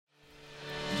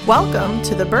Welcome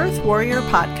to the Birth Warrior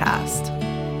Podcast.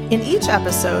 In each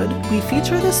episode, we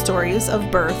feature the stories of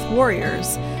birth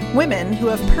warriors, women who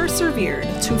have persevered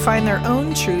to find their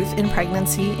own truth in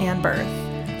pregnancy and birth.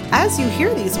 As you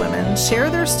hear these women share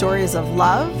their stories of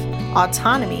love,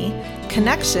 autonomy,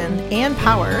 connection, and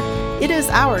power, it is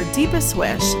our deepest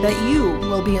wish that you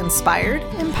will be inspired,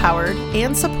 empowered,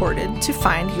 and supported to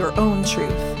find your own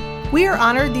truth. We are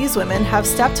honored these women have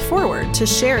stepped forward to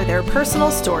share their personal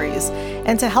stories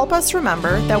and to help us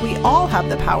remember that we all have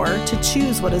the power to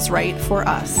choose what is right for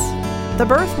us. The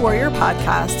Birth Warrior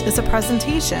Podcast is a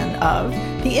presentation of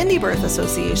the Indie Birth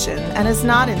Association and is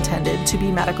not intended to be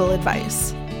medical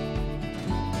advice.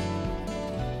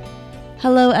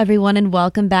 Hello, everyone, and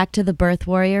welcome back to the Birth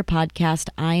Warrior Podcast.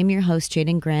 I am your host,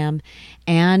 Jaden Graham,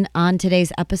 and on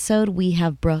today's episode, we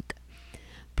have Brooke.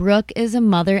 Brooke is a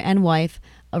mother and wife,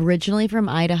 originally from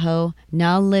Idaho,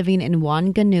 now living in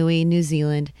Wanganui, New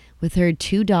Zealand, with her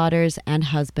 2 daughters and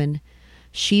husband.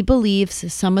 She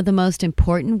believes some of the most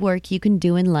important work you can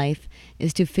do in life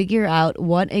is to figure out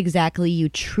what exactly you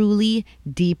truly,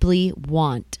 deeply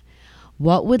want.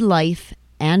 What would life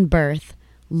and birth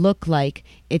look like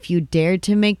if you dared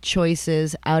to make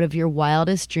choices out of your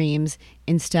wildest dreams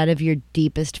instead of your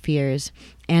deepest fears?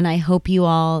 And I hope you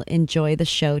all enjoy the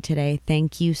show today.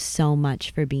 Thank you so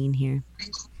much for being here.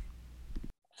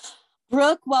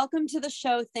 Brooke, welcome to the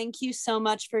show. Thank you so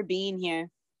much for being here.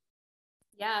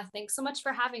 Yeah, thanks so much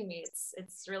for having me.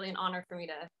 It's really an honor for me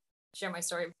to share my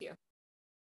story with you.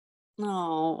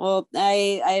 Oh, well,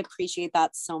 I appreciate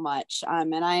that so much.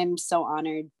 And I am so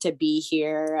honored to be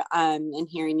here and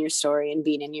hearing your story and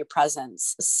being in your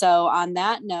presence. So on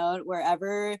that note,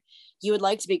 wherever you would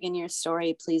like to begin your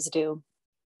story, please do.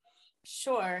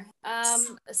 Sure.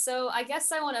 So I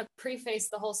guess I want to preface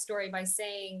the whole story by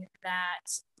saying that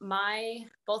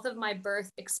both of my birth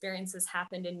experiences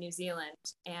happened in New Zealand,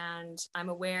 and I'm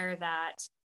aware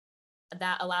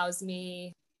that allows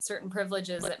me certain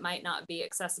privileges that might not be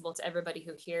accessible to everybody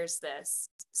who hears this.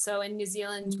 So in New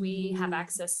Zealand, we have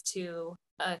access to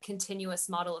a continuous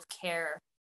model of care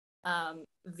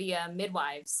via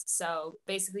midwives. So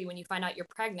basically, when you find out you're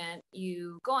pregnant,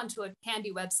 you go onto a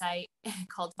handy website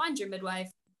called Find Your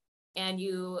Midwife, and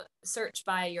you search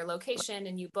by your location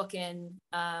and you book in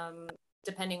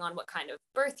depending on what kind of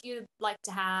birth you'd like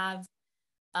to have.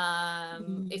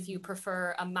 If you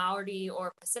prefer a Maori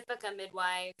or Pacifica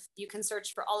midwife, you can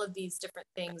search for all of these different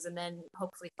things and then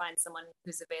hopefully find someone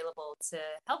who's available to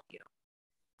help you.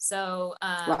 So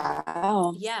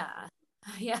Wow. Yeah.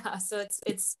 So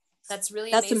that's really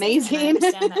that's amazing. And I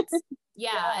understand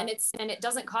that's and it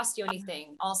doesn't cost you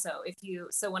anything. Also,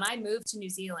 so when I moved to New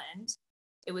Zealand,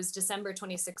 it was December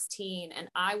 2016, and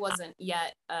I wasn't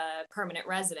yet a permanent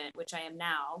resident, which I am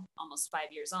now, almost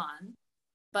 5 years on.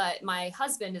 But my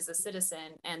husband is a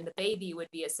citizen, and the baby would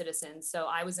be a citizen, so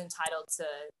I was entitled to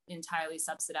entirely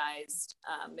subsidized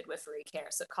midwifery care.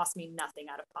 So it cost me nothing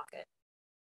out of pocket.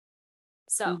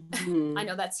 So I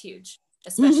know that's huge,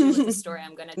 especially with the story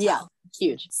I'm going to tell. Yeah,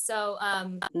 huge. So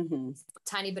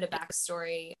tiny bit of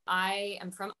backstory. I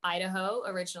am from Idaho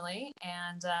originally,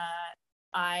 and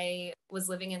I was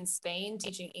living in Spain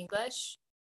teaching English,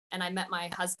 and I met my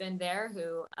husband there,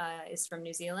 who is from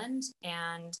New Zealand.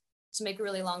 And to make a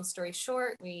really long story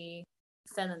short, we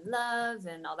fell in love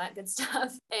and all that good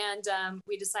stuff. And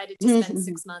we decided to spend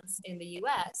 6 months in the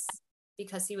US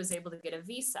because he was able to get a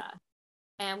visa.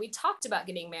 And we talked about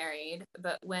getting married,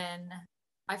 but when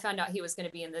I found out he was going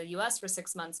to be in the US for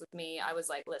 6 months with me, I was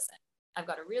like, listen, I've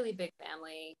got a really big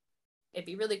family. It'd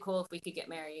be really cool if we could get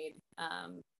married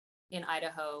in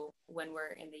Idaho when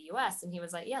we're in the US. And he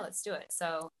was like, yeah, let's do it.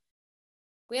 So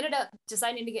we ended up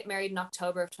deciding to get married in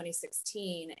October of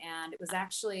 2016. And it was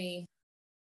actually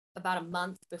about a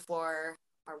month before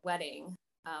our wedding.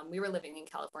 We were living in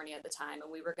California at the time,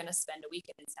 and we were going to spend a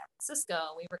weekend in San Francisco.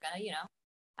 And we were going to,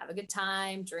 have a good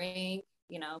time, drink,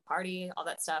 party, all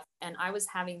that stuff. And I was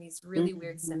having these really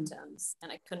weird symptoms,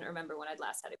 and I couldn't remember when I'd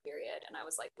last had a period. And I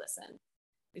was like, listen,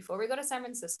 before we go to San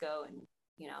Francisco and,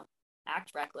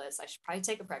 act reckless, I should probably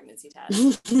take a pregnancy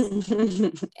test.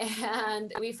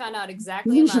 And we found out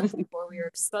exactly a month before we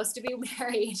were supposed to be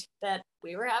married that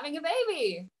we were having a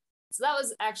baby. So that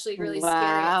was actually really scary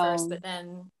at first, but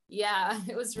then, yeah,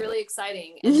 it was really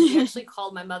exciting. And we actually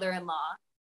called my mother-in-law.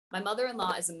 My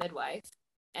mother-in-law is a midwife,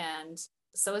 and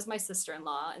so is my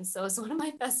sister-in-law, and so is one of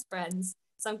my best friends.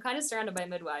 So I'm kind of surrounded by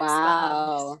midwives.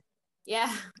 Wow. But,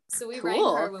 yeah. So we rang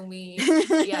her when we,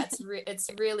 it's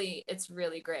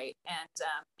really great. And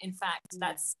in fact,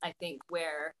 that's, I think,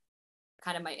 where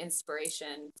kind of my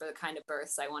inspiration for the kind of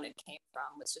births I wanted came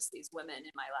from, was just these women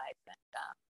in my life. And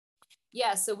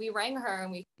yeah, so we rang her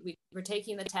and we were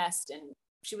taking the test, and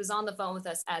she was on the phone with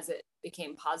us as it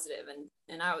became positive,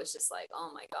 and I was just like,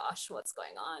 oh my gosh, what's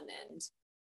going on? And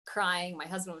crying. My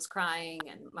husband was crying,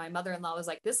 and my mother-in-law was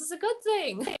like, this is a good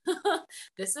thing.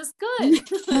 This is good.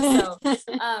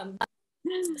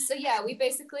 So yeah, we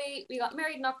got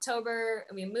married in October,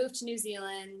 and we moved to New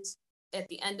Zealand at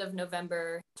the end of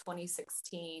November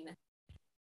 2016.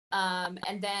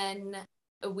 And then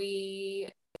we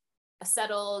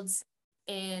settled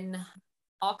in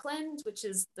Auckland, which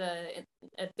is the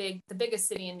biggest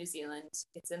city in New Zealand.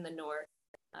 It's in the north,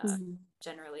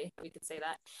 generally, we could say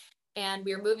that. And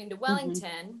we were moving to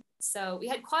Wellington. So we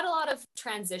had quite a lot of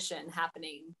transition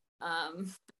happening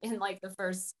in like the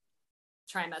first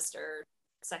trimester,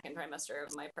 second trimester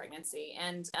of my pregnancy.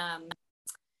 And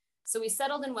so we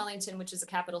settled in Wellington, which is a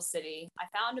capital city. I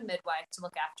found a midwife to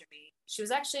look after me. She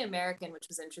was actually American, which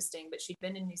was interesting, but she'd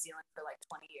been in New Zealand for like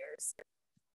 20 years.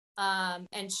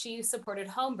 And she supported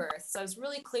home birth. So I was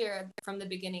really clear from the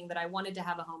beginning that I wanted to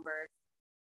have a home birth.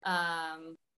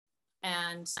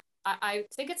 And I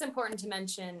think it's important to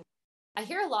mention, I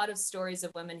hear a lot of stories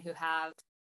of women who have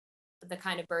the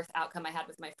kind of birth outcome I had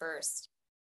with my first.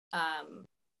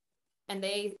 And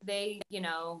they, you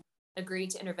know, agree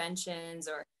to interventions,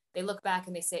 or they look back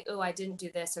and they say, oh, I didn't do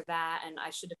this or that, and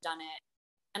I should have done it.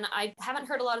 And I haven't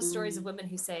heard a lot of stories of women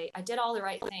who say, I did all the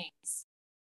right things,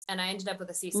 and I ended up with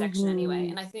a C-section anyway.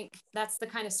 And I think that's the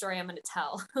kind of story I'm going to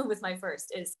tell with my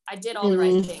first, is I did all the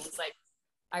right things. Like,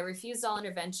 I refused all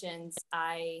interventions.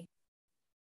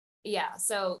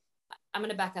 So I'm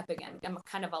going to back up again. I'm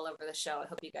kind of all over the show. I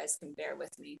hope you guys can bear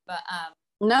with me, but,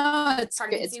 no, it's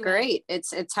great.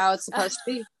 It's how it's supposed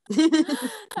to be.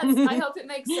 I hope it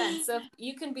makes sense. So if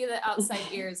you can be the outside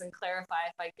ears and clarify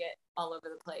if I get all over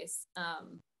the place.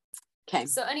 Okay.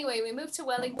 So anyway, we moved to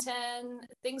Wellington.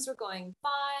 Things were going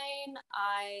fine.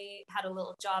 I had a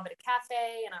little job at a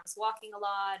cafe, and I was walking a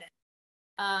lot,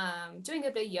 and doing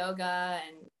a bit of yoga,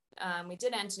 and we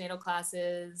did antenatal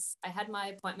classes. I had my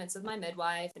appointments with my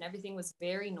midwife, and everything was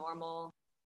very normal.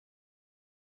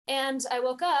 And I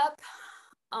woke up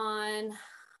on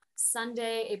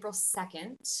Sunday, April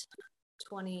 2nd,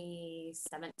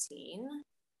 2017,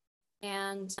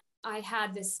 and I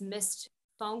had this missed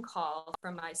phone call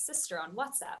from my sister on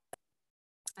WhatsApp,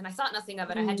 and I thought nothing of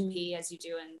it. I had to pee, as you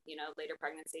do in, you know, later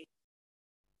pregnancy,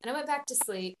 and I went back to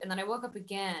sleep, and then I woke up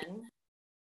again,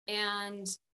 and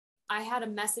I had a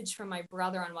message from my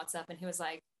brother on WhatsApp, and he was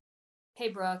like, hey,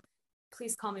 Brooke,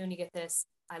 please call me when you get this.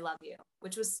 I love you,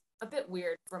 which was a bit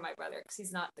weird for my brother, because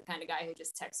he's not the kind of guy who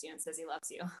just texts you and says he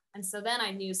loves you. And so then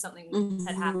I knew something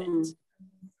had happened.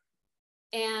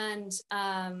 And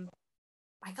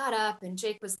I got up, and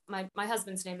Jake was, my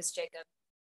husband's name is Jacob,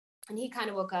 and he kind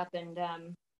of woke up, and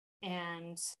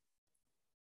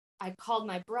I called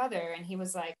my brother, and he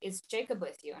was like, is Jacob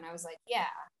with you? And I was like, yeah.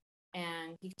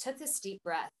 And he took this deep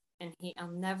breath, and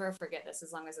I'll never forget this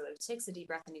as long as I live. He takes a deep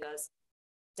breath, and he goes,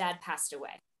 Dad passed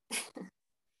away.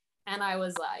 And I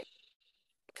was like,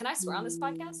 can I swear on this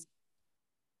podcast?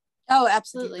 Oh,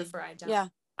 absolutely. Do you prefer I don't? Yeah.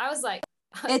 I was like,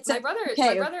 my brother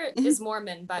is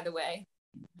Mormon, by the way.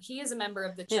 He is a member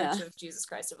of the Church of Jesus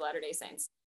Christ of Latter-day Saints.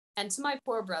 And to my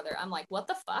poor brother, I'm like, what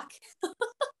the fuck?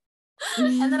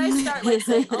 And then I start like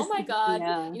saying, oh my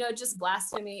God, you know, just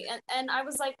blasphemy. And I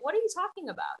was like, what are you talking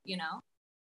about? You know?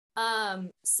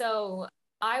 So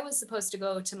I was supposed to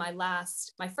go to my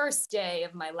first day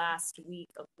of my last week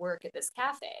of work at this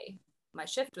cafe. My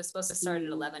shift was supposed to start at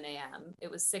 11 a.m.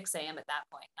 It was 6 a.m. at that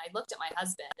point. I looked at my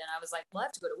husband, and I was like, well, I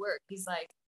have to go to work. He's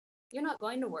like, you're not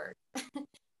going to work.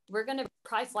 We're going to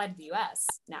probably fly to the US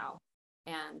now.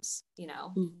 And, you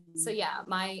know, so yeah,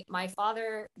 my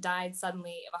father died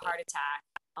suddenly of a heart attack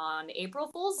on April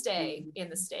Fool's Day in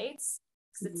the States,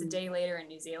 because it's a day later in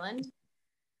New Zealand.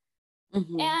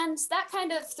 And that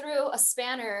kind of threw a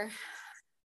spanner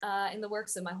in the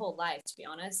works of my whole life, to be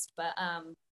honest. But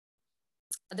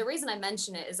the reason I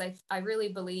mention it is I really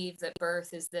believe that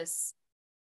birth is this,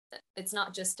 it's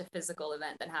not just a physical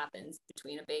event that happens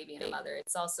between a baby and a mother.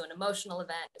 It's also an emotional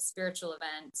event, a spiritual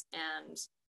event. And,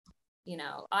 you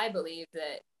know, I believe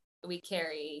that we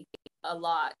carry a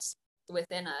lot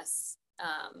within us.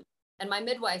 And my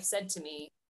midwife said to me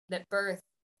that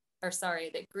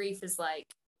that grief is like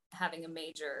having a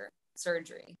major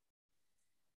surgery.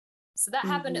 So that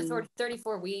happened at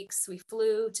 34 weeks. We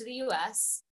flew to the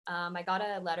US. I got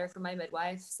a letter from my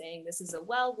midwife saying this is a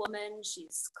well woman.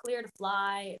 She's clear to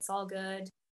fly. It's all good.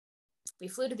 We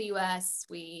flew to the US.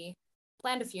 We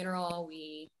planned a funeral.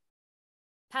 We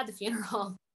had the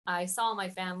funeral. I saw my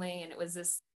family, and it was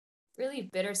this really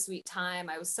bittersweet time.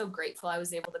 I was so grateful I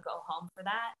was able to go home for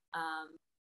that.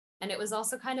 And it was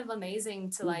also kind of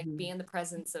amazing to like be in the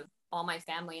presence of all my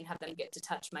family and have them get to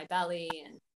touch my belly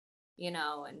and, you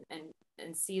know,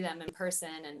 and see them in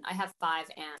person. And I have 5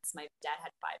 aunts. My dad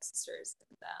had 5 sisters,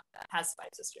 and, has 5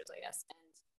 sisters, I guess.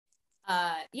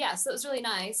 And yeah, so it was really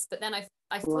nice. But then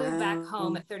I flew back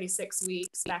home at 36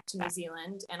 weeks back to New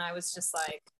Zealand, and I was just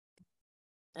like,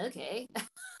 okay,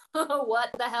 what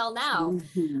the hell now?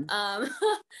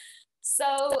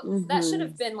 So that should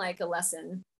have been like a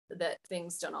lesson that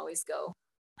things don't always go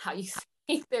how you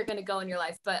think they're going to go in your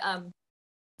life. But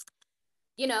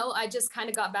you know, I just kind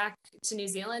of got back to New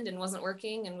Zealand and wasn't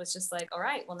working and was just like, all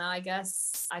right, well, now I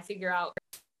guess I figure out,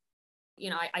 you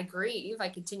know, I grieve, I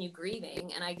continue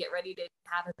grieving, and I get ready to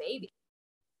have a baby.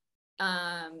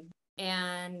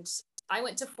 And I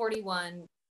went to 41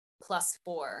 plus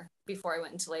 4 before I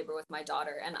went into labor with my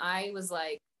daughter. And I was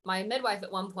like, my midwife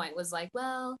at one point was like,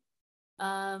 well,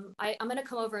 I'm going to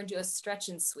come over and do a stretch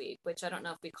and sweep, which I don't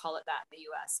know if we call it that in the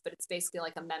US, but it's basically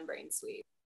like a membrane sweep.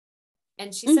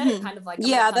 And she said it kind of like,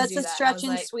 yeah, that's a stretch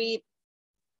and sweep.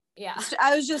 Yeah.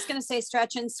 I was just going to say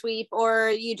stretch and sweep, or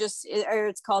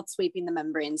it's called sweeping the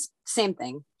membranes. Same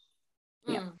thing.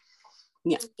 Yeah.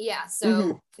 Yeah.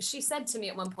 So she said to me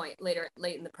at one point late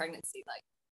in the pregnancy, like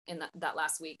in that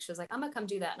last week, she was like, I'm going to come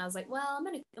do that. And I was like, well, I'm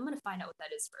going to find out what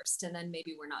that is first. And then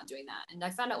maybe we're not doing that. And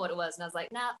I found out what it was. And I was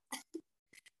like, nah.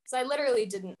 So I literally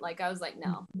didn't I was like,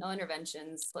 no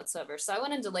interventions whatsoever. So I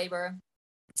went into labor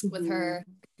with her.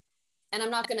 And I'm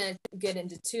not going to get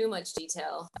into too much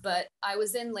detail, but I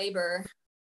was in labor.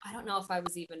 I don't know if I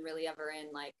was even really ever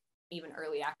in like even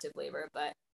early active labor,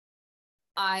 but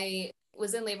I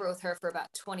was in labor with her for about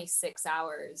 26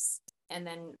 hours. And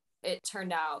then it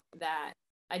turned out that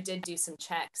I did do some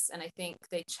checks, and I think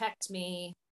they checked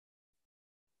me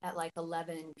at like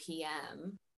 11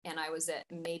 p.m. and I was at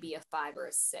maybe a 5 or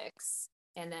a 6.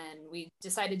 And then we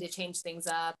decided to change things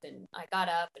up, and I got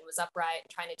up and was upright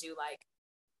trying to do like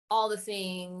all the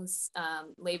things,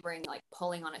 laboring, like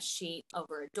pulling on a sheet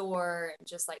over a door, and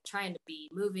just like trying to be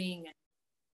moving. And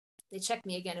they checked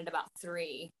me again at about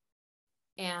 3,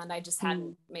 and I just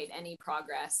hadn't made any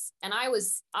progress. And I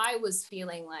was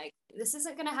feeling like this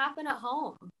isn't going to happen at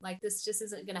home. Like this just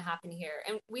isn't going to happen here.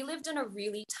 And we lived in a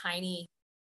really tiny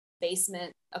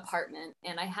basement apartment,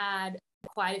 and I had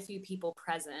quite a few people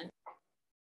present.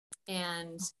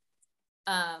 And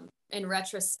in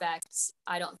retrospect,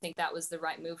 I don't think that was the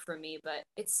right move for me, but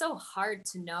it's so hard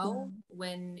to know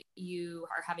when you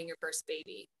are having your first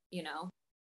baby, you know,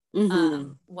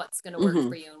 what's going to work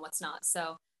for you and what's not.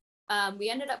 So we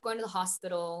ended up going to the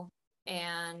hospital,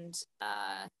 and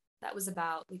that was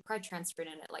we probably transferred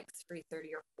in at like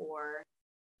 3:30 or 4.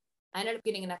 I ended up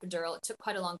getting an epidural. It took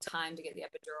quite a long time to get the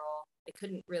epidural. They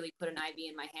couldn't really put an IV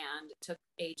in my hand. It took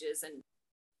ages, and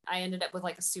I ended up with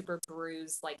like a super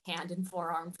bruised like hand and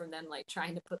forearm from them like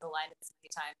trying to put the line in so many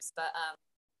times. But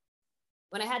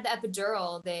when I had the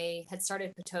epidural, they had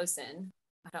started Pitocin.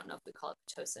 I don't know if we call it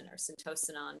Pitocin or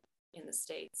Syntocinon in the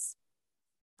States.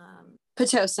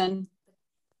 Pitocin,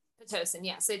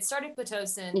 yeah. So it started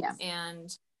Pitocin,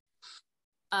 and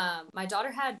my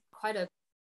daughter had quite a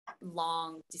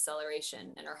long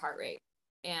deceleration in her heart rate.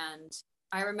 And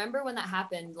I remember when that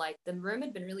happened, like the room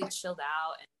had been really chilled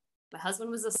out, and my husband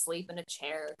was asleep in a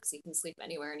chair because he can sleep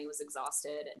anywhere, and he was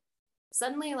exhausted. And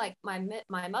suddenly, like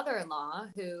my mother-in-law,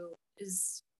 who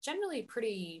is generally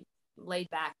pretty laid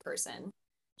back person,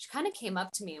 she kind of came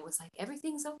up to me and was like,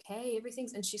 everything's okay,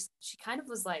 and she kind of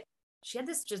was like, she had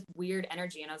this just weird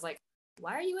energy, and I was like,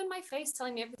 why are you in my face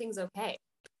telling me everything's okay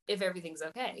if everything's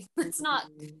okay? It's not.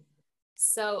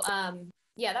 So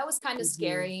yeah, that was kind of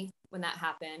scary when that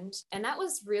happened. And that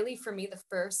was really for me the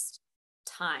first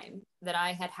time that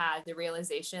I had the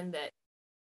realization that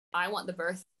I want the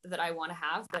birth that I want to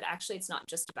have, but actually it's not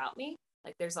just about me.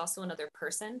 Like there's also another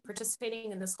person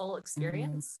participating in this whole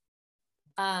experience.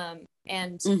 And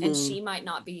she might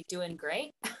not be doing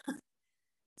great.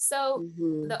 So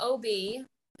the OB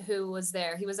who was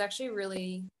there, he was actually a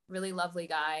really, really lovely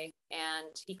guy.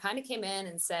 And he kind of came in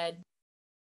and said,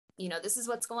 you know, this is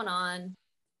what's going on.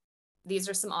 These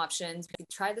are some options. We could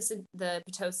try the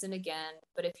Pitocin again,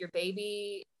 but if your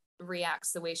baby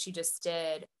reacts the way she just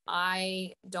did,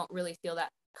 I don't really feel that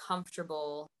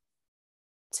comfortable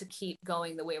to keep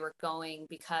going the way we're going,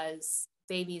 because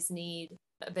babies need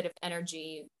a bit of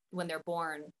energy when they're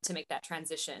born to make that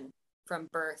transition from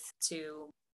birth to,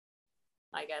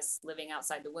 I guess, living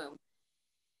outside the womb.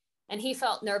 And he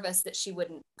felt nervous that she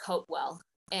wouldn't cope well.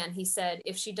 And he said,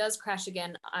 if she does crash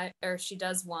again, if she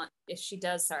does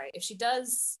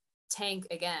tank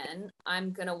again,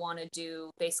 I'm going to want to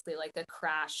do basically like a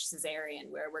crash cesarean,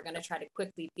 where we're going to try to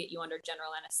quickly get you under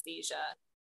general anesthesia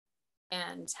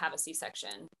and have a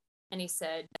C-section. And he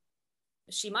said,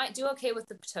 she might do okay with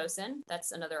the Pitocin.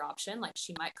 That's another option. Like,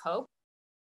 she might cope.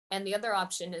 And the other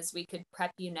option is we could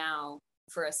prep you now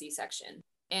for a C-section.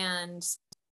 And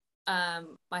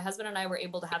my husband and I were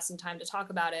able to have some time to talk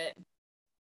about it.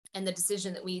 And the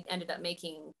decision that we ended up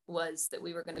making was that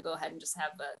we were going to go ahead and just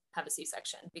have a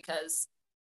C-section, because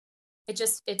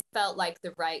it felt like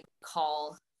the right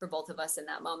call for both of us in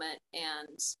that moment.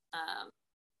 And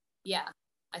yeah,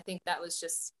 I think that was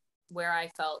just where I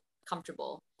felt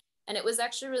comfortable. And it was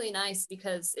actually really nice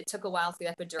because it took a while for the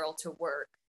epidural to work,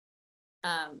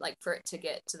 like for it to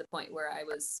get to the point where I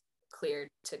was cleared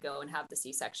to go and have the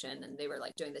C-section, and they were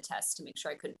like doing the tests to make sure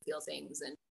I couldn't feel things.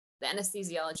 And the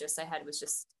anesthesiologist I had was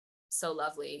just so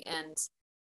lovely. And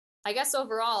I guess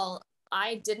overall,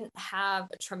 I didn't have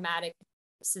a traumatic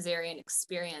cesarean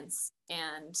experience.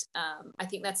 And I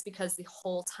think that's because the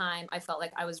whole time I felt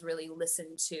like I was really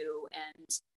listened to and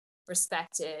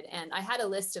respected. And I had a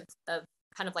list of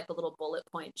kind of like a little bullet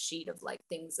point sheet of like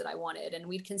things that I wanted. And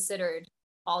we'd considered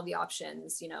all the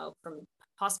options, you know, from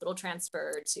hospital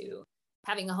transfer to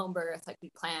having a home birth like we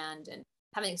planned, and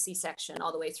having a C-section,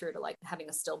 all the way through to like having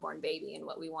a stillborn baby and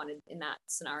what we wanted in that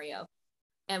scenario.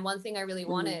 And one thing I really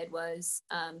wanted was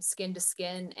skin to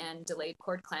skin and delayed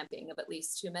cord clamping of at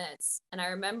least 2 minutes. And I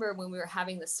remember when we were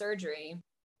having the surgery,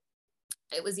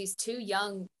 it was these 2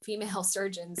 young female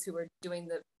surgeons who were doing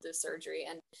the surgery.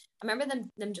 And I remember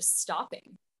them just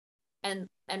stopping. And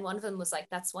one of them was like,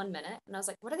 "That's 1 minute." And I was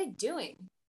like, "What are they doing?"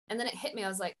 And then it hit me. I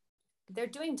was like, they're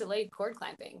doing delayed cord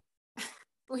clamping,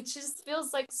 which just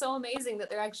feels like so amazing that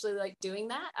they're actually like doing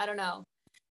that. I don't know.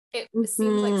 It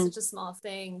seems like such a small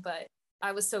thing, but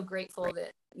I was so grateful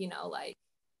that, you know, like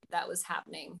that was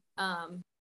happening. And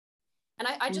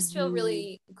I just feel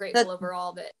really grateful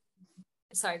overall that,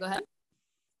 sorry, go ahead.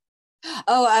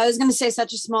 Oh, I was going to say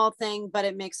such a small thing, but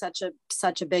it makes such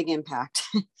a big impact.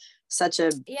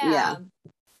 Yeah.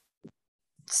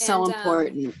 So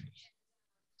important.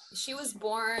 She was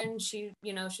born, she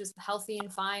was healthy and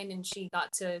fine, and she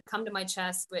got to come to my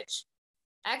chest, which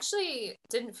actually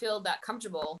didn't feel that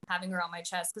comfortable having her on my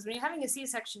chest, because when you're having a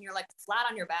C-section, you're like flat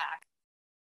on your back,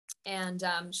 and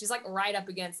she's like right up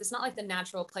against, it's not like the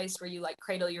natural place where you like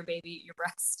cradle your baby at your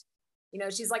breast, you know,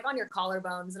 she's like on your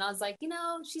collarbones. And I was like, you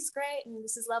know, she's great and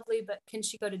this is lovely, but can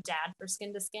she go to dad for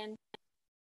skin to skin?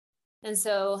 And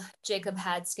so Jacob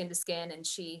had skin to skin, and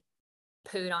she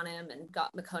pooed on him and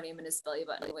got meconium in his belly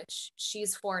button, which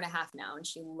she's 4.5 now, and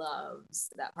she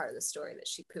loves that part of the story that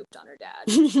she pooped on her dad.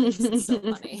 It's so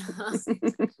funny.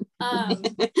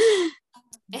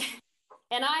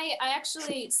 And I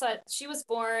actually, so she was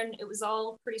born, it was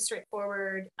all pretty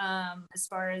straightforward as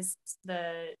far as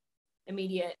the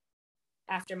immediate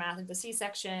aftermath of the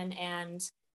C-section. And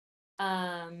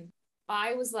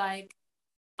I was like,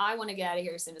 I want to get out of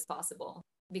here as soon as possible,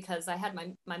 because I had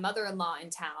my mother-in-law in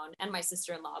town and my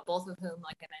sister-in-law, both of whom,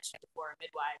 like I mentioned before, are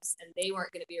midwives, and they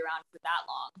weren't going to be around for that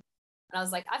long. And I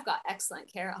was like, I've got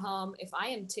excellent care at home. If I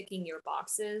am ticking your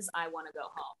boxes, I want to go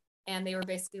home. And they were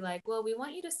basically like, well, we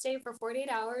want you to stay for 48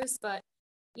 hours, but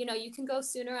you know, you can go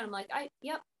sooner. And I'm like,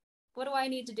 yep. What do I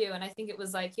need to do? And I think it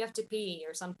was like, you have to pee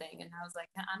or something. And I was like,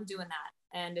 I'm doing that.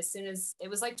 And as soon as it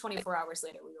was like 24 hours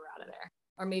later, we were out of there,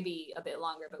 or maybe a bit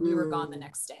longer, but we were gone the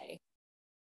next day.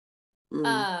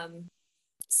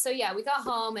 So yeah, we got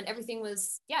home and everything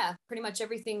was, pretty much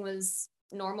everything was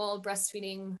normal.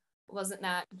 Breastfeeding wasn't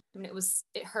that, I mean,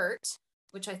 it hurt,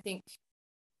 which I think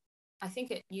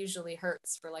it usually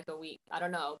hurts for like a week. I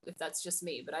don't know if that's just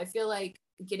me, but I feel like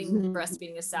getting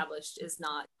breastfeeding established is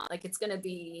not like, it's going to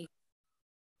be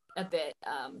a bit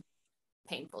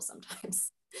painful sometimes,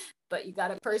 but you got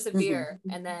to persevere.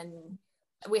 And then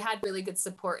we had really good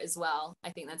support as well. I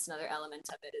think that's another element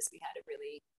of it, is we had a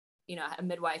really, you know, a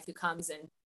midwife who comes and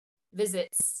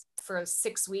visits for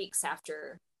 6 weeks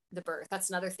after the birth. That's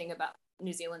another thing about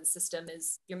New Zealand's system,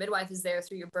 is your midwife is there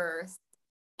through your birth,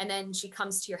 and then she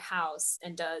comes to your house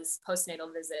and does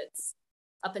postnatal visits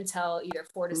up until either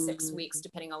 4 to 6 weeks,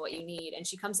 depending on what you need. And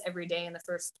she comes every day in the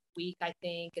first week, I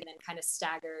think, and then kind of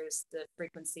staggers the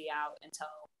frequency out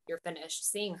until you're finished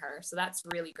seeing her. So that's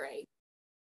really great.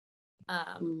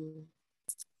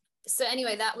 So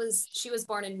anyway, she was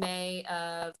born in May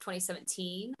of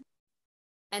 2017.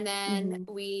 And then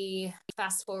we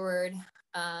fast forward,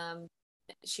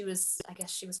 she was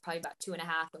probably about 2.5,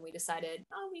 and we decided,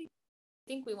 we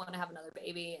think we want to have another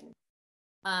baby.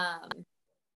 And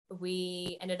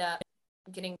we ended up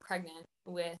getting pregnant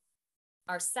with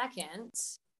our second,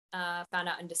 found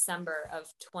out in December of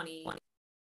what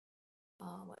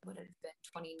would it have been,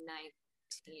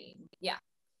 2019? Yeah.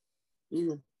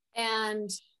 And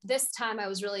this time I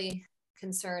was really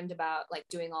concerned about like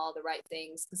doing all the right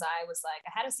things, because I was like,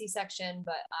 I had a C-section,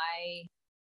 but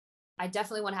I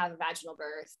definitely want to have a vaginal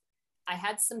birth. I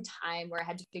had some time where I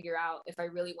had to figure out if I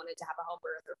really wanted to have a home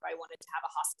birth or if I wanted to have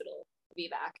a hospital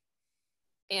VBAC.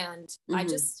 And I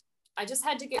just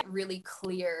had to get really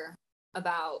clear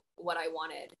about what I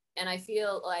wanted. And I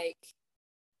feel like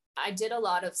I did a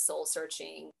lot of soul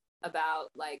searching about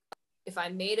like, if I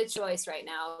made a choice right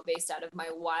now based out of my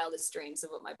wildest dreams of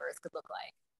what my birth could look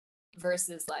like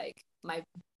versus like my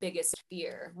biggest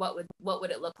fear, what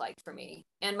would it look like for me?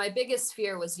 And my biggest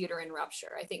fear was uterine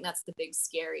rupture. I think that's the big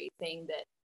scary thing that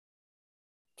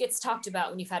gets talked about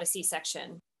when you've had a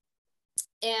C-section.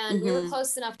 And we were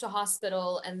close enough to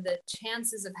hospital, and the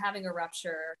chances of having a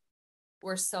rupture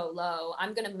were so low.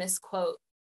 I'm going to misquote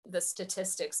the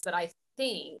statistics, but I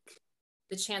think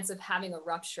the chance of having a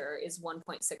rupture is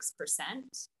 1.6%.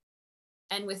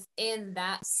 And within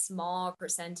that small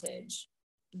percentage,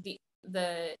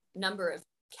 the number of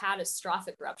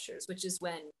catastrophic ruptures, which is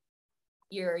when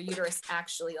your uterus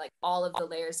actually, like all of the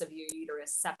layers of your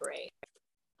uterus separate,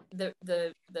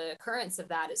 the occurrence of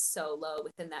that is so low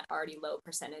within that already low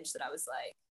percentage that I was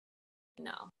like,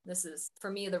 no, this is, for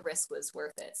me, the risk was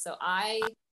worth it. So I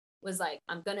was like,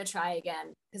 I'm gonna try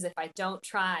again, because if I don't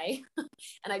try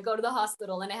and I go to the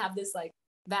hospital and I have this like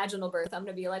vaginal birth, I'm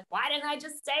gonna be like, why didn't I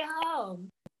just stay home?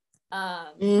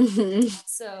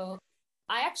 So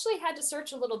I actually had to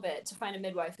search a little bit to find a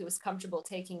midwife who was comfortable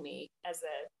taking me as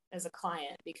a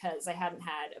client, because I hadn't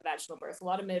had a vaginal birth. A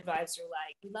lot of midwives are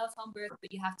like, we love home birth,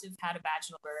 but you have to have had a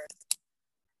vaginal birth.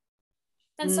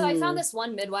 And so I found this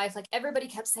one midwife, like everybody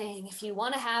kept saying, if you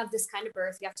want to have this kind of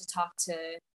birth, you have to talk to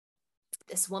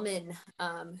this woman,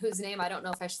 whose name I don't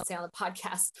know if I should say on the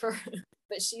podcast,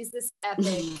 but she's this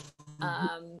epic,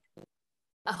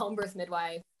 a home birth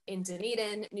midwife in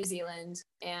Dunedin, New Zealand.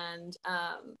 And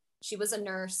she was a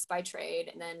nurse by trade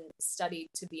and then studied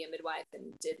to be a midwife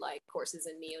and did like courses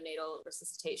in neonatal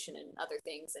resuscitation and other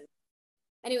things. And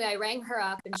anyway, I rang her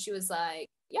up and she was like,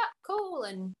 yeah, cool.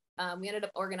 And we ended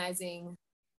up organizing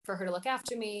for her to look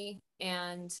after me.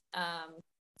 And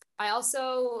I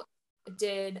also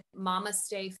did Mama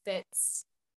Stay Fit's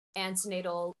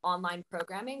antenatal online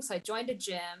programming. So I joined a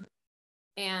gym,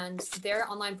 and their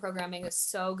online programming is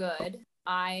so good.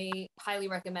 I highly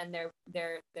recommend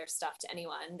their stuff to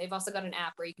anyone. They've also got an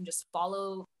app where you can just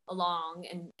follow along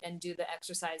and do the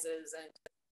exercises. And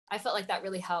I felt like that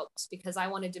really helped, because I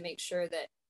wanted to make sure that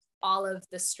all of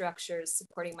the structures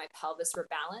supporting my pelvis were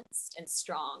balanced and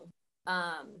strong.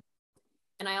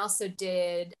 And I also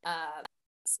did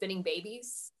spinning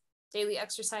babies, daily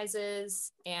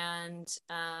exercises, and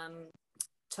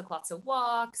took lots of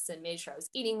walks and made sure I was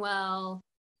eating well.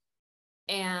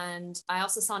 And I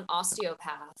also saw an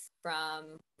osteopath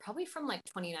probably from like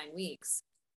 29 weeks,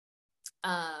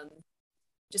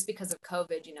 just because of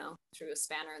COVID, threw a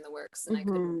spanner in the works, and I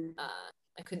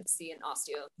couldn't see an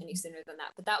osteo any sooner than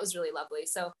that, but that was really lovely.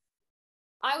 So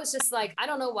I was just like, I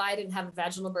don't know why I didn't have a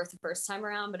vaginal birth the first time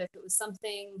around, but if it was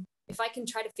something, if I can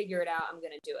try to figure it out, I'm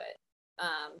going to do it.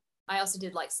 I also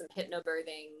did like some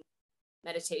hypnobirthing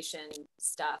meditation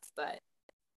stuff, but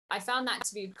I found that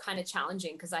to be kind of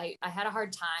challenging, because I had a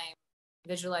hard time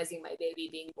visualizing my baby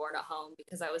being born at home,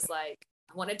 because I was like,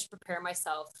 I wanted to prepare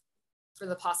myself for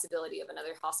the possibility of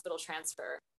another hospital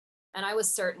transfer. And I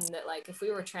was certain that like, if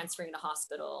we were transferring to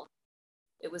hospital,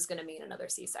 it was going to mean another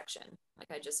C-section.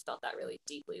 Like, I just felt that really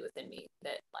deeply within me,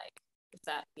 that like, if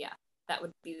that, yeah, that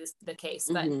would be the case.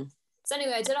 But so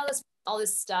anyway, I did all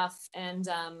this stuff, and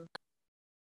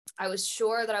I was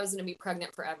sure that I was going to be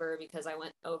pregnant forever, because I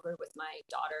went over with my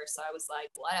daughter. So I was like,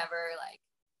 whatever, like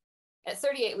at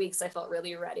 38 weeks, I felt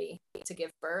really ready to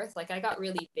give birth. Like, I got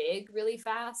really big really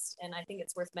fast. And I think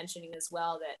it's worth mentioning as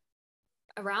well that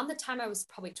around the time I was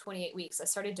probably 28 weeks, I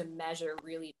started to measure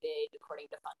really big according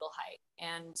to fundal height.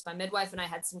 And my midwife and I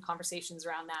had some conversations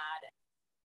around that.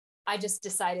 I just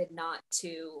decided not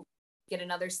to get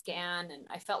another scan, and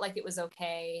I felt like it was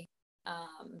okay.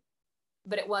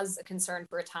 But it was a concern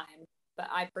for a time. But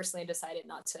I personally decided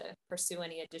not to pursue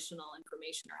any additional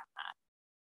information around that.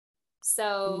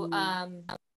 So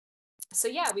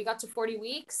yeah, we got to 40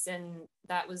 weeks, and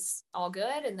that was all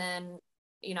good. And then,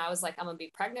 I was like, I'm gonna be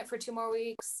pregnant for 2 more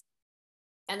weeks.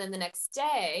 And then the next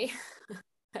day,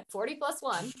 at 40 plus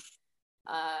 1,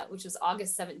 which was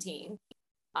August 17th,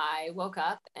 I woke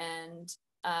up, and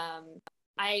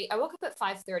I woke up at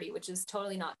 5:30, which is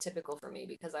totally not typical for me,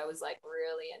 because I was like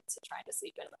really into trying to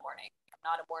sleep in the morning. I'm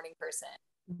not a morning person.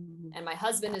 And my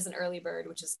husband is an early bird,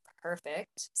 which is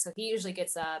perfect. So he usually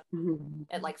gets up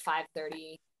at like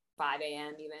 5:30, 5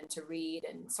 a.m. even, to read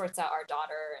and sorts out our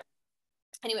daughter.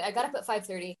 Anyway, I got up at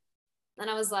 5:30, and And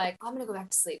I was like, oh, I'm gonna go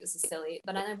back to sleep. This is silly.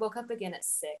 But then I woke up again at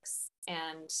 6,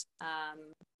 and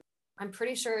I'm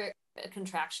pretty sure a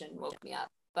contraction woke me up.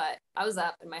 But I was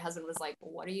up, and my husband was like,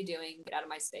 what are you doing? Get out of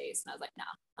my space. And I was like, nah,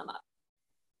 I'm up.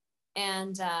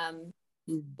 And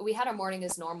we had our morning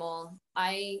as normal.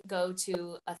 I go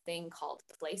to a thing called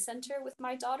Play Center with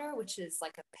my daughter, which is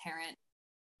like a parent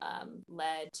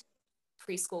led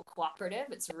preschool cooperative.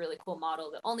 It's a really cool model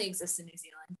that only exists in New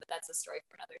Zealand, but that's a story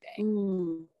for another day.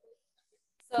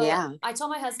 So yeah. I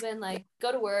told my husband, like,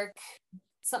 go to work.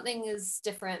 Something is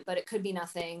different, but it could be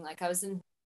nothing. Like I was in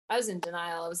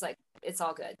denial. I was like, it's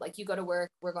all good. Like, you go to work,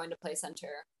 we're going to Play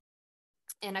Center.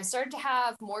 And I started to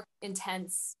have more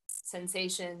intense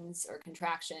sensations or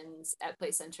contractions at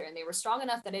Play Center, and they were strong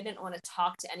enough that I didn't want to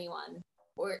talk to anyone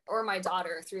or my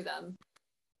daughter through them.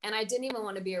 And I didn't even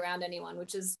want to be around anyone,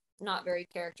 which is not very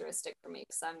characteristic for me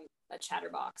because I'm a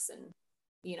chatterbox and,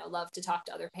 you know, love to talk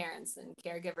to other parents and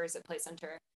caregivers at Play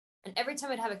Center. And every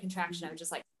time I'd have a contraction, I would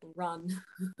just like run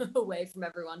away from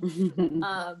everyone.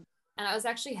 And I was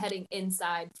actually heading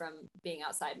inside from being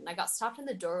outside, and I got stopped in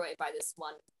the doorway by this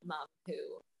one mom who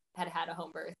had a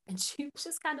home birth, and she was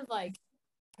just kind of like,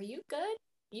 are you good?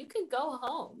 You can go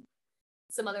home.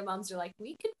 Some other moms are like,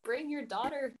 we could bring your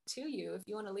daughter to you if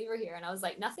you want to leave her here. And I was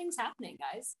like, nothing's happening,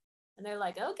 guys. And they're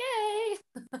like, okay.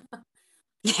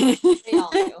 They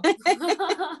all knew.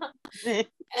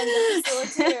 And the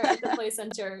facilitator at the Play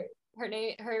Center,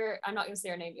 I'm not going to say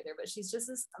her name either, but she's just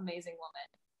this amazing woman.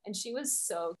 And she was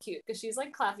so cute because she's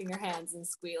like clapping her hands and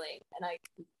squealing. And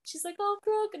she's like, oh,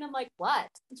 Brooke. And I'm like, what?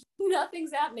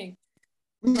 Nothing's happening.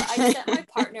 But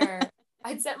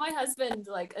I'd sent my husband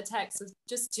like a text with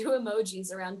just 2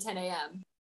 emojis around 10 a.m.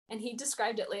 And he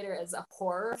described it later as a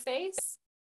horror face,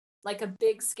 like a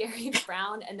big scary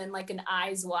frown, and then like an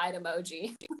eyes wide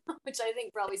emoji, which I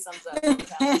think probably sums up what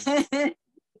was happening.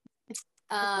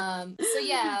 So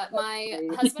yeah, my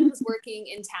husband was working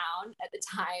in town at the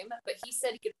time, but he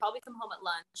said he could probably come home at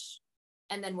lunch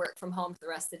and then work from home for the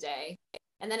rest of the day.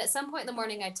 And then at some point in the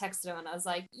morning, I texted him and I was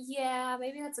like, yeah,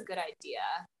 maybe that's a good idea.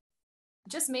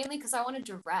 Just mainly because I wanted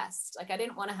to rest. Like, I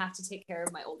didn't want to have to take care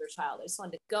of my older child. I just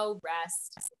wanted to go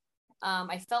rest.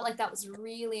 I felt like that was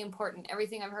really important.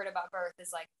 Everything I've heard about birth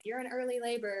is like, if you're in early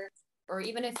labor, or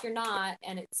even if you're not,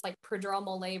 and it's like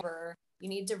prodromal labor, you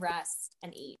need to rest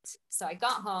and eat. So I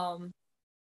got home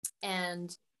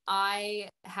and I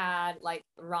had like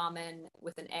ramen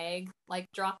with an egg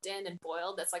like dropped in and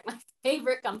boiled. That's like my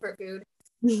favorite comfort food.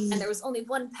 And there was only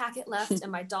 1 packet left,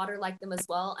 and my daughter liked them as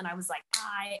well. And I was like,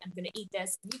 I am going to eat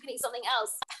this. You can eat something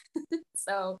else.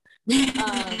 So yeah,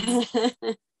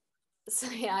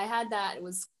 I had that. It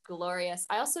was glorious.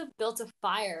 I also built a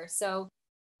fire. So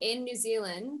in New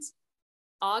Zealand,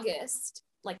 August,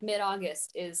 like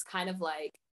mid-August, is kind of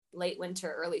like late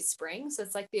winter, early spring. So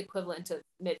it's like the equivalent of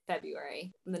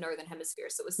mid-February in the Northern Hemisphere.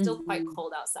 So it was still quite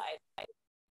cold outside.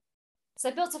 So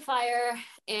I built a fire,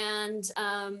 and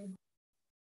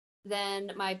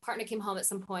then my partner came home at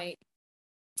some point,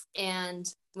 and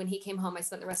when he came home, I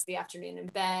spent the rest of the afternoon in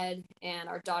bed, and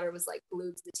our daughter was like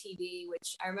glued to the TV,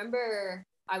 which I remember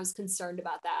I was concerned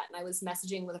about that. And I was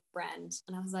messaging with a friend,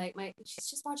 and I was like, she's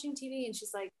just watching TV. And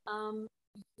she's like,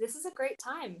 this is a great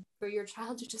time for your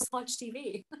child to just watch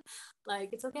TV.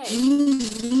 Like, it's okay.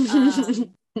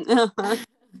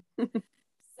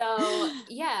 So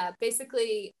yeah,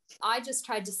 basically I just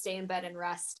tried to stay in bed and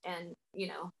rest and, you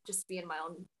know, just be in my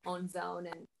own zone.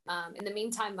 And in the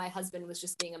meantime, my husband was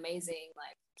just being amazing.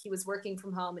 Like, he was working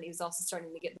from home, and he was also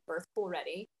starting to get the birth pool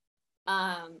ready.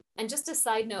 And just a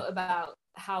side note about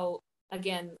how,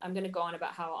 again, I'm going to go on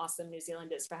about how awesome New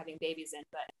Zealand is for having babies in,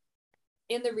 but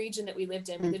in the region that we lived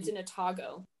in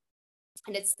Otago,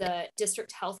 and it's the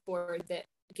district health board that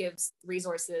gives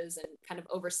resources and kind of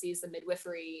oversees the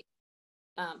midwifery,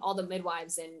 all the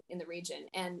midwives in the region.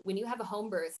 And when you have a home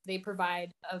birth, they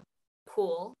provide a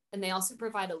pool, and they also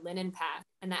provide a linen pack,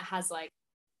 and that has like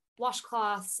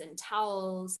washcloths and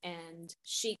towels and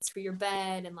sheets for your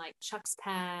bed, and like Chuck's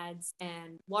pads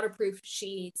and waterproof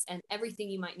sheets and everything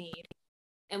you might need.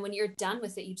 And when you're done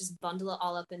with it, you just bundle it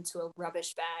all up into a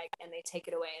rubbish bag, and they take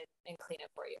it away and clean it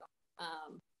for you.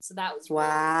 So that was really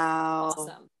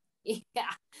awesome.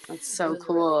 Yeah, that's so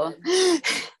cool. Really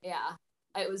yeah,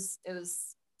 it was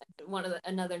one of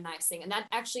another nice thing, and that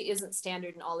actually isn't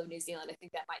standard in all of New Zealand. I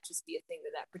think that might just be a thing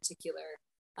that particular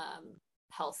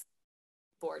health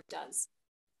board does.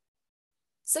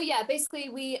 So yeah, basically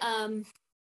we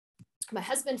my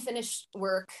husband finished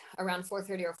work around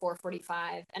 4:30 or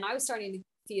 4:45, and I was starting to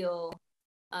feel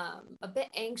a bit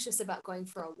anxious about going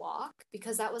for a walk,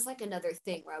 because that was like another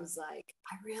thing where I was like,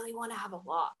 I really want to have a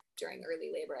walk during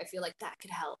early labor. I feel like that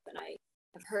could help. And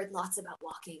I've heard lots about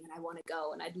walking and I want to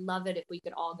go, and I'd love it if we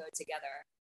could all go together.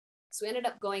 So we ended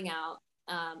up going out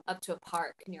up to a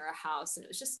park near our house, and it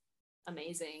was just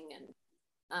amazing.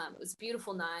 And it was a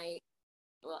beautiful night,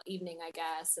 well, evening, I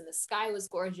guess, and the sky was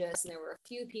gorgeous, and there were a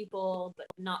few people, but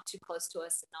not too close to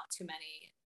us and not too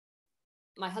many.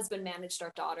 My husband managed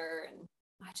our daughter, and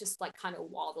I just like kind of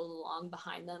waddled along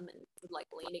behind them and would like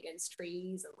lean against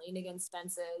trees and lean against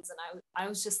fences. And I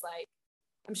was just like,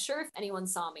 I'm sure if anyone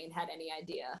saw me and had any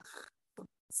idea,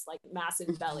 it's like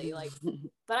massive belly, like,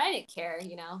 but I didn't care,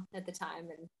 you know, at the time.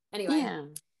 And anyway, Yeah.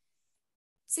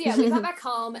 So yeah, we got back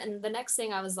home, and the next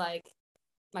thing I was like,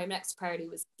 my next priority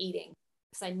was eating,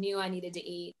 because I knew I needed to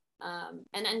eat.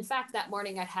 And in fact, that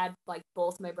morning I had like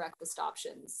both my breakfast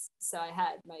options. So I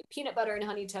had my peanut butter and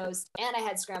honey toast, and I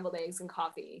had scrambled eggs and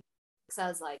coffee. So I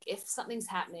was like, if something's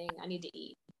happening, I need to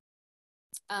eat.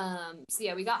 So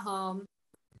yeah, we got home,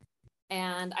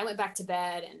 and I went back to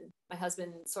bed, and my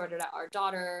husband sorted out our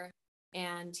daughter,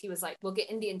 and he was like, we'll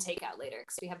get Indian takeout later,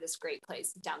 because we have this great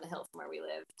place down the hill from where we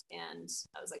lived. And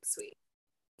I was like, sweet.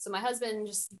 So my husband,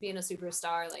 just being a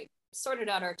superstar, like sorted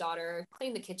out our daughter,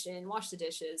 cleaned the kitchen, washed the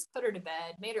dishes, put her to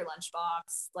bed, made her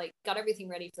lunchbox, like got everything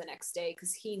ready for the next day,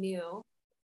 because he knew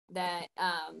that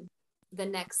the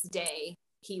next day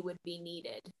he would be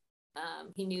needed.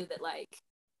 He knew that like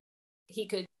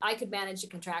I could manage the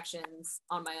contractions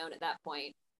on my own at that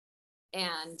point.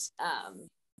 And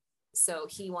so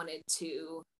he wanted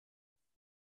to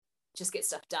just get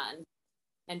stuff done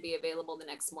and be available the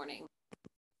next morning.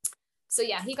 So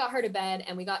yeah, he got her to bed,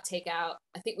 and we got takeout.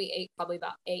 I think we ate probably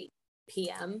about 8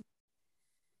 p.m.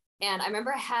 And I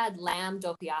remember I had lamb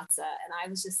do piazza, and I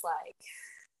was just like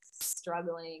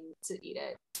struggling to eat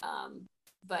it.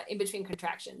 But in between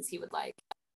contractions, he would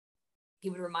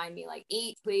remind me like,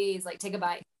 eat, please, like take a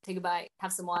bite,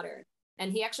 have some water.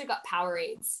 And he actually got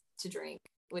Powerades to drink,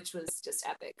 which was just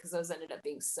epic, because those ended up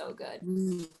being so good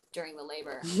during the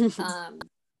labor.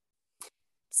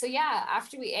 So yeah,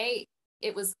 after we ate,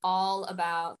 it was all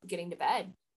about getting to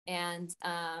bed. And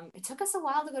it took us a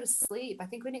while to go to sleep. I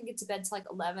think we didn't get to bed till like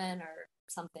 11 or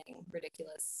something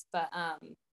ridiculous. But I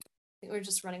think we were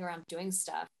just running around doing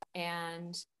stuff.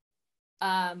 And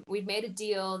we'd made a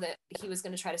deal that he was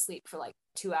going to try to sleep for like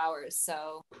 2 hours.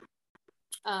 So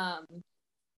I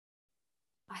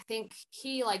think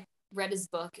he like read his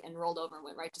book and rolled over and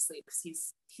went right to sleep,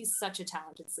 because he's such a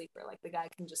talented sleeper. Like the guy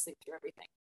can just sleep through everything.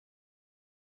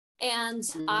 And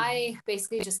I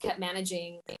basically just kept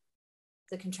managing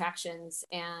the contractions,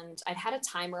 and I'd had a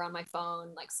timer on my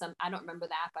phone, like I don't remember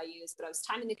the app I used, but I was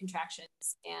timing the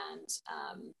contractions. And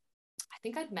I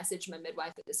think I'd messaged my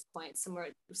midwife at this point,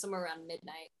 somewhere around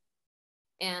midnight.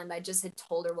 And I just had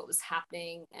told her what was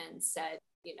happening and said,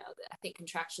 you know, that I think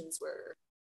contractions were,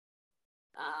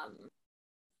 I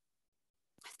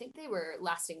think they were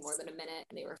lasting more than a minute,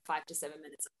 and they were 5 to 7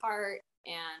 minutes apart.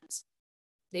 And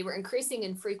they were increasing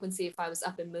in frequency if I was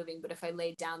up and moving, but if I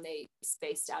laid down, they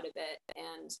spaced out a bit.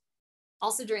 And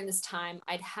also during this time,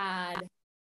 I'd had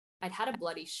a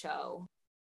bloody show,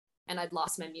 and I'd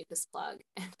lost my mucus plug.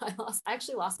 And I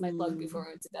actually lost my plug before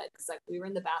we went to bed, because like we were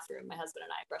in the bathroom, my husband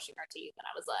and I brushing our teeth, and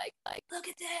I was like, look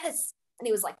at this. And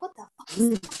he was like, what the fuck is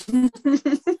that?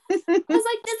 I was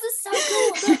like, this is so cool.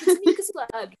 Look, it's a mucus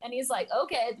plug. And he's like,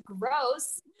 okay,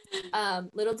 gross.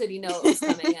 Little did he know it was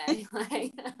coming.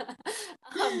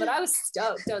 But I was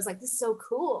stoked. I was like, this is so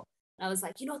cool. And I was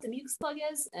like, you know what the mucus plug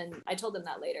is? And I told him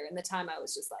that later. And the time I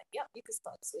was just like, yep, mucus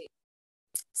plug, sweet.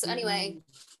 So anyway,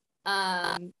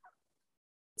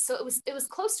 so it was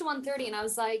close to 1:30, and I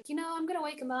was like, you know, I'm gonna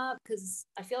wake him up because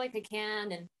I feel like I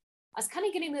can. And I was kind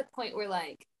of getting to the point where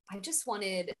like I just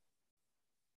wanted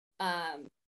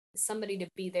somebody to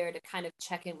be there to kind of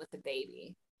check in with the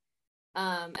baby.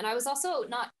 And I was also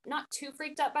not too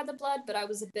freaked out by the blood, but I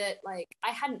was a bit like,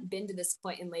 I hadn't been to this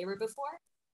point in labor before.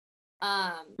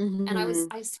 And I was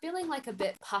feeling like a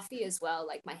bit puffy as well,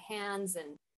 like my hands.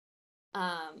 And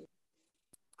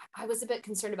I was a bit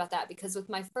concerned about that, because with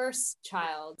my first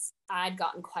child, I'd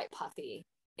gotten quite puffy,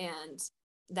 and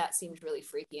that seemed really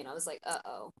freaky. And I was like,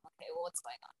 uh-oh, okay, well, what's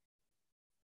going on?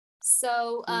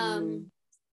 So,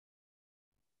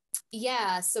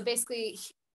 yeah, so basically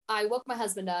I woke my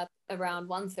husband up around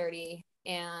 1:30,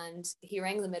 and he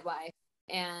rang the midwife,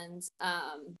 and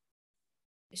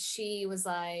she was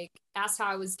like, asked how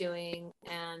I was doing,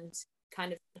 and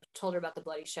kind of told her about the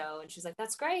bloody show. And she's like,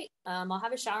 that's great. I'll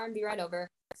have a shower and be right over.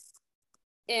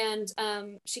 And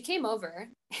she came over,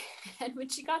 and when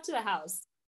she got to the house,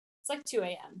 it's like 2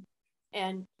 a.m.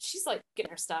 and she's like getting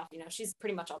her stuff, you know, she's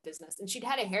pretty much all business. And she'd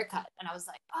had a haircut, and I was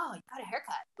like, oh, you got a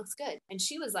haircut, looks good. And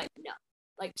she was like, no,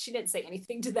 like she didn't say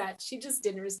anything to that. She just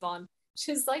didn't respond.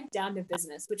 she's like down to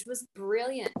business, which was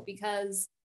brilliant because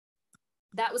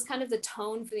that was kind of the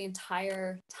tone for the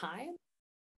entire time,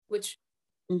 which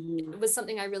was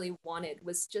something I really wanted,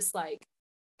 was just like,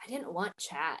 I didn't want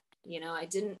chat, I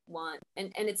didn't want,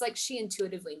 and it's like she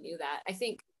intuitively knew that. I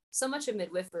think so much of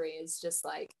midwifery is just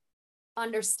like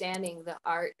understanding the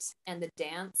art and the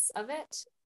dance of it,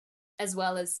 as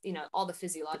well as, all the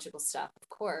physiological stuff, of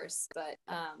course. But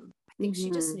I think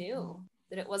she just knew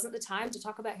that it wasn't the time to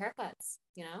talk about haircuts,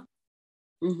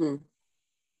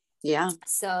 Yeah.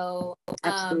 So,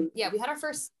 we had our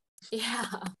first,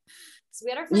 So we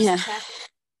had our first check,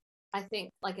 I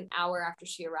think like an hour after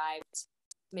she arrived.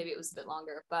 Maybe it was a bit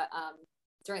longer, but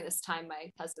during this time,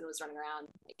 my husband was running around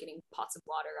like, getting pots of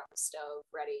water on the stove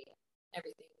ready,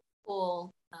 everything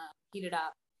full, heated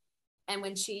up. And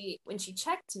when she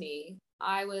checked me,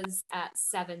 I was at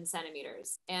 7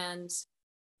 centimeters. And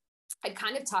I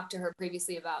kind of talked to her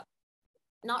previously about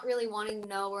not really wanting to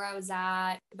know where I was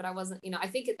at, but I wasn't, I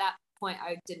think at that point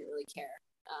I didn't really care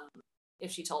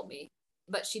if she told me.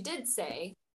 But she did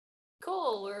say,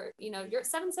 cool, or, you're at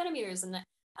 7 centimeters. And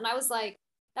I was like,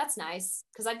 that's nice.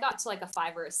 Because I got to like a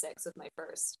 5 or a 6 with my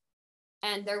first.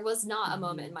 And there was not a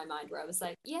moment in my mind where I was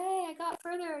like, yay, I got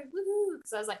further, woohoo.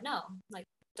 Because I was like, no, like,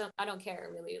 I don't care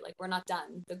really. Like, we're not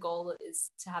done. The goal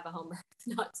is to have a home birth,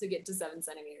 not to get to 7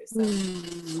 centimeters.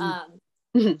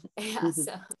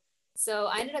 So, so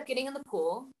I ended up getting in the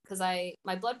pool because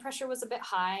my blood pressure was a bit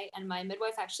high, and my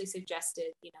midwife actually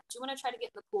suggested, do you want to try to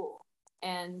get in the pool?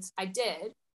 And I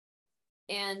did.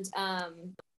 And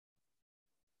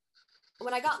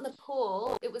when I got in the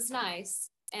pool, it was nice.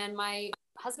 And my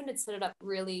husband had set it up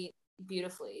really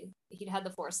beautifully. He'd had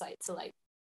the foresight to like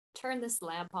turn this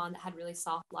lamp on that had really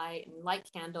soft light and light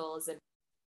candles, and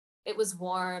it was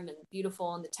warm and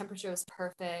beautiful, and the temperature was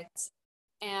perfect.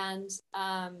 And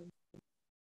I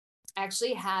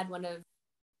actually had one of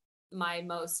my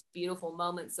most beautiful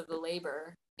moments of the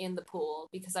labor in the pool,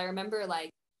 because I remember like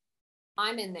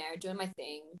I'm in there doing my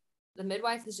thing. The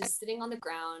midwife is just sitting on the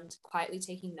ground, quietly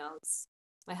taking notes.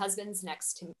 My husband's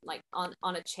next to like on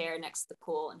a chair next to the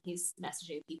pool, and he's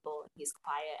messaging people, and he's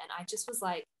quiet. And I just was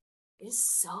like, it is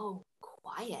so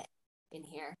quiet in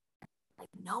here. Like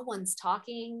no one's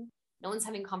talking, no one's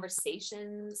having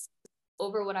conversations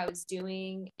over what I was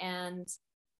doing. And,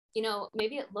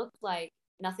 maybe it looked like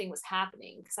nothing was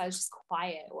happening because I was just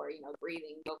quiet or,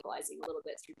 breathing, vocalizing a little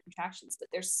bit through contractions. But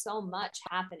there's so much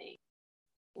happening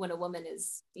when a woman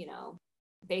is,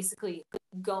 basically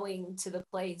going to the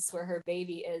place where her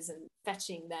baby is and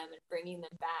fetching them and bringing them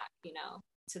back,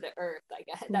 to the earth. I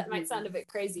guess that might sound a bit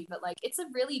crazy, but like it's a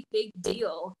really big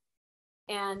deal.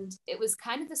 And it was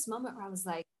kind of this moment where I was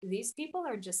like, these people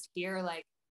are just here like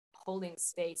holding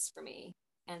space for me.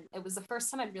 And it was the first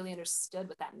time I'd really understood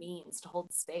what that means, to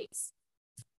hold space.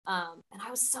 And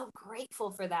I was so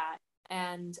grateful for that.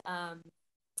 And so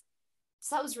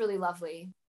that was really lovely.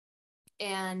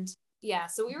 And yeah,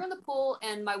 so we were in the pool,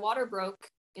 and my water broke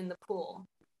in the pool.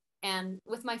 And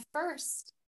with my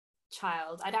first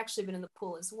child, I'd actually been in the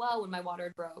pool as well when my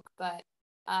water broke, but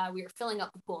we were filling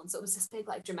up the pool. And so it was this big,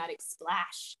 like, dramatic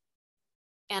splash.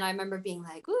 And I remember being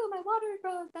like, ooh, my water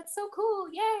broke. That's so cool.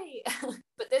 Yay.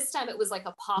 But this time it was like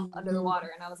a pop under the water.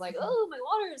 And I was like, oh, my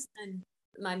water's. And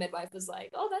my midwife was like,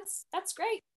 oh, that's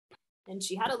great. And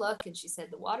she had a look, and she said,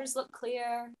 the waters look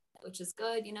clear, which is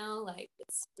good, like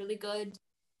it's really good.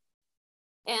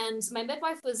 And my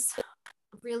midwife was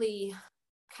really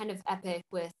kind of epic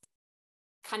with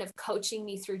kind of coaching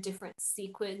me through different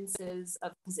sequences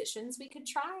of positions we could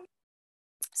try.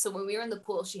 So when we were in the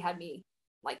pool, she had me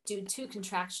like do 2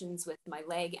 contractions with my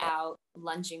leg out,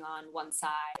 lunging on one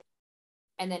side.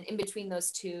 And then in between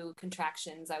those 2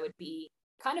 contractions, I would be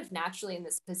kind of naturally in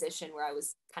this position where I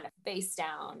was kind of face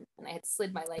down, and I had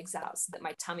slid my legs out so that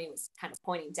my tummy was kind of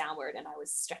pointing downward, and I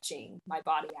was stretching my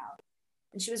body out.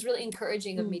 And she was really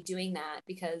encouraging of me doing that,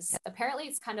 because apparently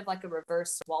it's kind of like a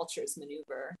reverse Walters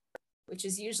maneuver, which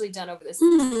is usually done over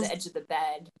the edge of the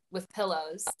bed with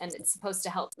pillows. And it's supposed to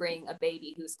help bring a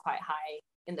baby who's quite high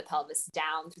in the pelvis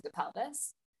down through the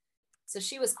pelvis. So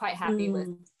she was quite happy with,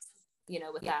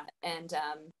 with that. And,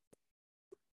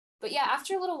 but yeah,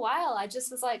 after a little while, I just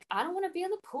was like, I don't want to be in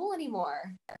the pool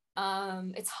anymore.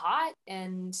 It's hot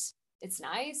and it's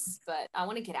nice, but I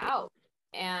want to get out.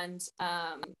 And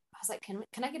I was like,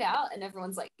 can I get out? And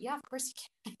everyone's like, yeah, of course you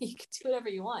can. You can do whatever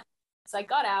you want. So I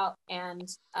got out, and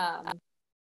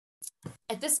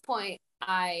at this point,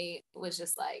 I was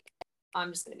just like,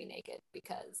 I'm just going to be naked,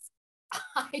 because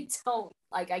I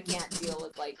can't deal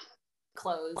with like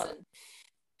clothes. And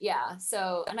yeah,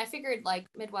 so, and I figured like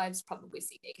midwives probably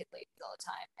see naked ladies all the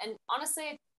time. And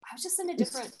honestly, I was just in a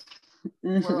different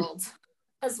world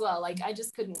as well. Like I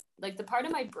just couldn't, like the part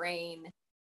of my brain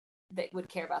that would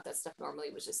care about that stuff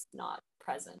normally was just not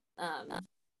present.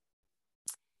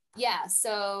 Yeah,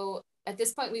 so at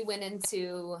this point we went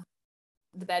into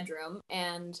the bedroom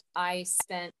and I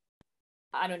spent,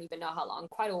 I don't even know how long,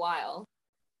 quite a while,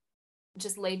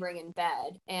 just laboring in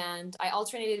bed. And I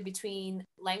alternated between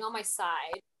laying on my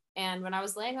side. And when I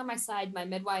was laying on my side, my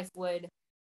midwife would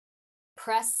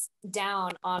press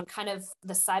down on kind of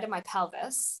the side of my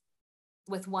pelvis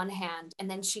with one hand, and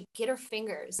then she'd get her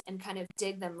fingers and kind of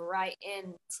dig them right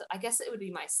in. So I guess it would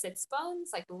be my sits bones,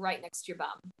 like right next to your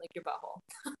bum, like your butthole.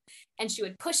 And she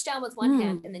would push down with one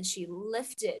hand, and then she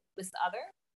lifted with the other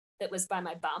that was by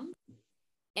my bum.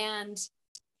 And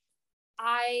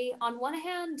I, on one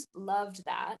hand, loved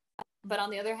that. But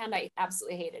on the other hand, I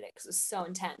absolutely hated it because it was so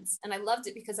intense. And I loved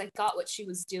it because I got what she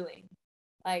was doing.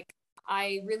 Like,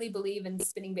 I really believe in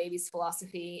spinning babies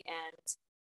philosophy and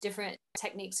different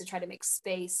techniques to try to make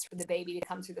space for the baby to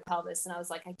come through the pelvis. And I was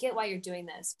like, I get why you're doing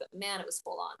this, but man, it was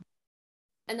full on.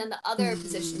 And then the other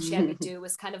position she had me do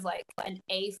was kind of like an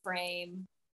A-frame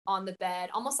on the bed,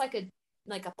 almost like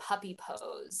a puppy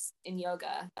pose in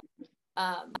yoga.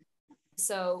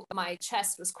 So my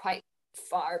chest was quite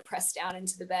far pressed down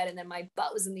into the bed, and then my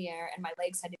butt was in the air and my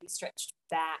legs had to be stretched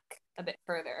back a bit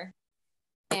further.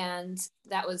 And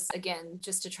that was, again,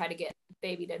 just to try to get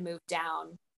baby to move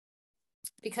down,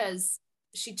 because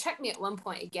she checked me at one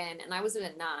point again and I was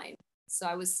at a 9. So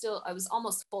I was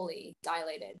almost fully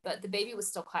dilated, but the baby was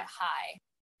still quite high.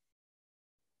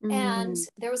 And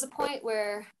there was a point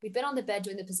where we'd been on the bed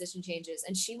doing the position changes,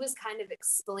 and she was kind of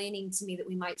explaining to me that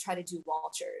we might try to do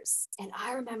Walters. And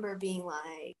I remember being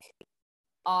like,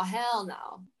 oh, hell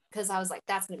no. Because I was like,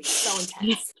 that's going to be so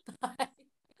intense.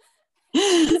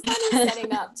 She was kind of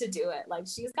setting up to do it. Like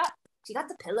she got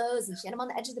the pillows and she had them on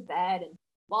the edge of the bed. And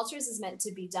Walters is meant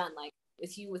to be done like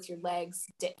with your legs.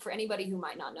 For anybody who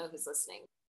might not know who's listening,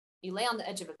 you lay on the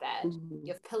edge of a bed.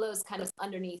 You have pillows kind of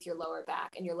underneath your lower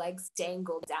back, and your legs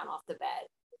dangle down off the bed.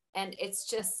 And it's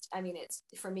just, I mean,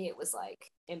 for me, it was like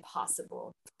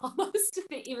impossible almost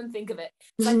to even think of it.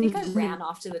 So I think I ran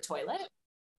off to the toilet,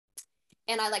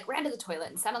 and I like ran to the toilet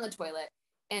and sat on the toilet.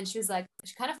 And she kind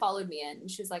of followed me in, and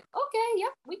she was like, okay,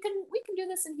 yep, we can do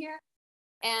this in here.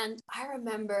 And I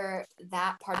remember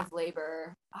that part of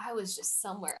labor, I was just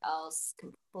somewhere else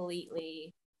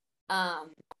completely. I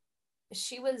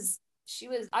was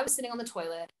sitting on the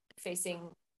toilet facing,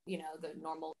 the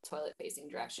normal toilet facing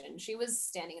direction. She was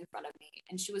standing in front of me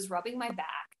and she was rubbing my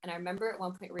back. And I remember at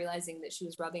one point realizing that she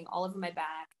was rubbing all over my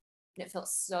back, and it felt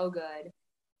so good.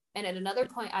 And at another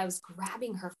point, I was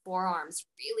grabbing her forearms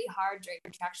really hard during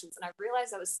contractions. And I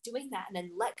realized I was doing that and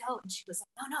then let go. And she was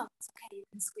like, no, it's okay. You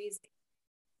can squeeze me.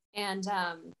 And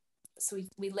so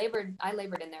I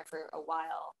labored in there for a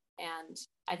while. And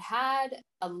I'd had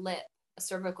a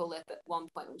cervical lip at one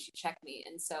point when she checked me.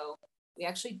 And so we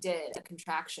actually did a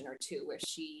contraction or two where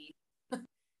she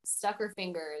stuck her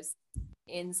fingers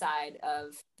inside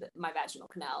of my vaginal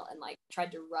canal and like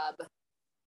tried to rub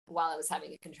while I was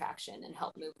having a contraction and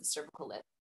help move the cervical lip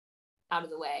out of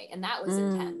the way. And that was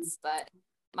intense, but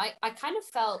I kind of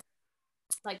felt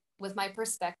like with my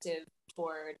perspective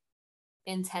toward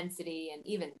intensity and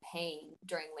even pain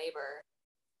during labor,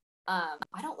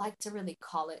 I don't like to really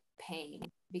call it pain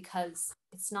because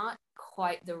it's not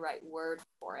quite the right word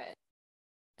for it,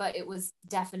 but it was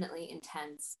definitely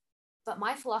intense. But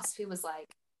my philosophy was like,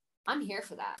 I'm here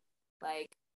for that. Like,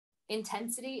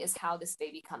 intensity is how this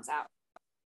baby comes out.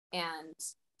 And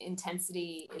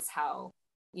intensity is how,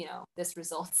 this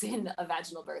results in a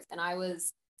vaginal birth. And I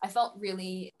felt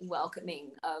really welcoming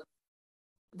of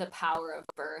the power of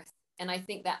birth. And I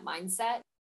think that mindset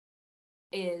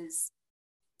is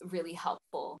really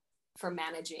helpful for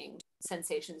managing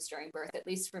sensations during birth. At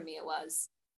least for me, it was.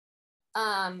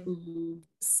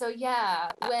 So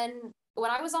yeah, when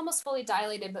I was almost fully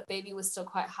dilated, but baby was still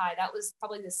quite high, that was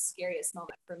probably the scariest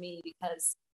moment for me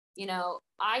because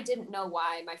I didn't know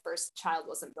why my first child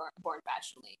wasn't born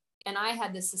vaginally. And I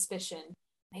had this suspicion,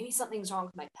 maybe something's wrong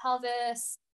with my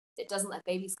pelvis. It doesn't let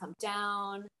babies come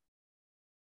down,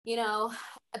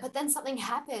 but then something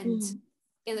happened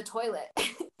in the toilet.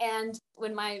 And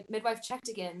when my midwife checked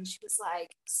again, she was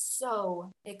like so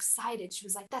excited. She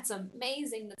was like, that's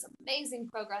amazing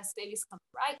progress. Babies come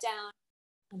right down.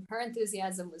 And her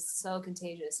enthusiasm was so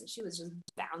contagious, and she was just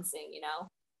bouncing,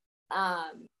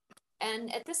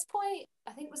 And at this point,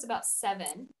 I think it was about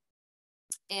 7.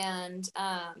 And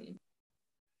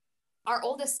our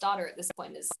oldest daughter at this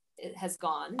point has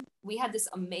gone. We had this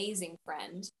amazing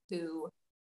friend who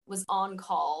was on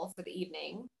call for the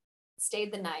evening,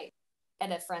 stayed the night,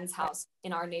 at a friend's house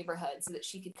in our neighborhood so that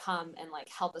she could come and like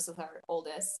help us with our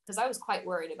oldest, because I was quite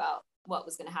worried about what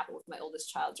was going to happen with my oldest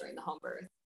child during the home birth.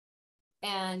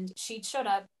 And she showed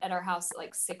up at our house at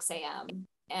like 6 a.m.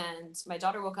 and my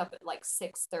daughter woke up at like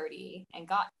 6:30 and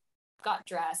got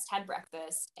dressed, had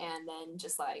breakfast, and then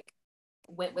just like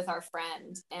went with our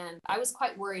friend. And I was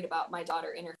quite worried about my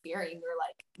daughter interfering or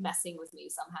like messing with me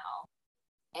somehow.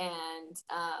 And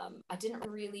I didn't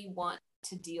really want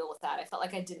to deal with that. I felt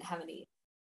like I didn't have any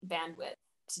bandwidth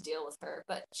to deal with her,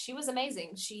 but she was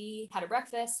amazing. She had a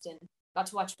breakfast and got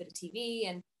to watch a bit of TV,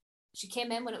 and she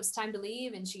came in when it was time to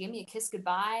leave, and she gave me a kiss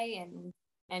goodbye,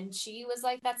 and she was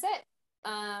like, that's it.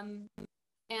 And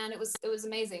it was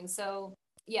amazing. So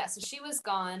yeah, so she was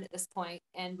gone at this point,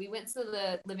 and we went to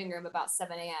the living room about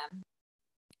 7 a.m.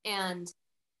 and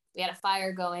we had a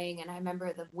fire going, and I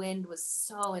remember the wind was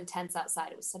so intense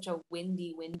outside. It was such a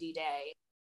windy day.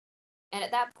 And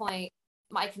at that point,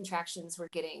 my contractions were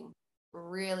getting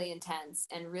really intense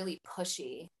and really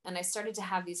pushy. And I started to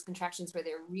have these contractions where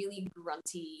they're really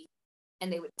grunty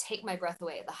and they would take my breath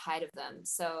away at the height of them.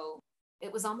 So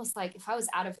it was almost like if I was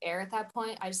out of air at that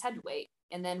point, I just had to wait.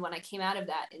 And then when I came out of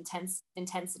that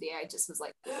intensity, I just was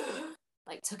like,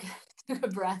 like took a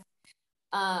breath.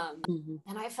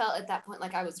 And I felt at that point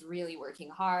like I was really working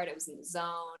hard. I was in the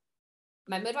zone.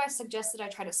 My midwife suggested I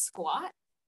try to squat.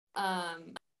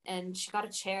 And she got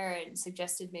a chair and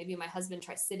suggested maybe my husband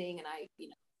try sitting and I,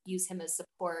 use him as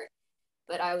support.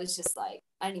 But I was just like,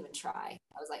 I didn't even try.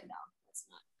 I was like, no,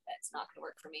 that's not going to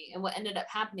work for me. And what ended up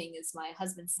happening is my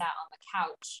husband sat on the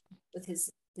couch with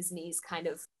his knees kind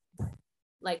of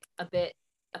like a bit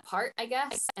apart, I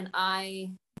guess. And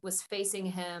I was facing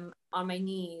him on my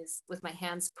knees with my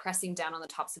hands pressing down on the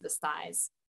tops of his thighs.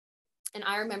 And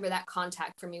I remember that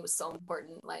contact for me was so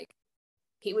important. Like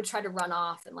he would try to run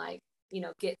off and like,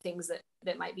 get things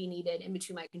that might be needed in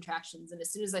between my contractions. And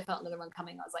as soon as I felt another one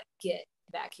coming, I was like, get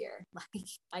back here. Like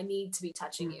I need to be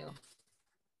touching you.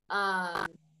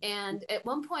 And at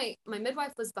one point my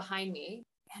midwife was behind me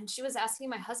and she was asking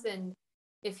my husband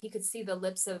if he could see the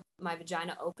lips of my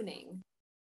vagina opening.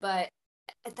 But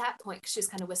at that point, she was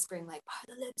kind of whispering like, why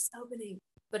are the lips opening?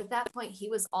 But at that point, he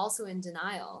was also in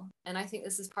denial. And I think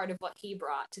this is part of what he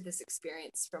brought to this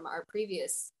experience from our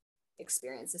previous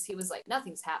experiences. He was like,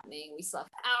 nothing's happening. We still have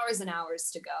hours and hours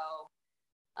to go.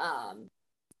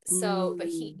 But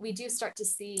we do start to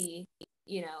see,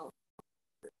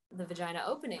 the vagina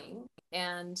opening.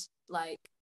 And like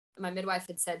my midwife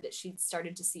had said that she'd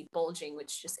started to see bulging,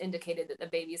 which just indicated that the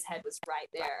baby's head was right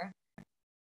there.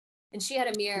 And she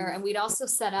had a mirror, and we'd also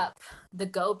set up the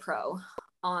GoPro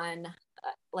on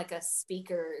like a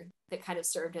speaker that kind of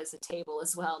served as a table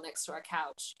as well next to our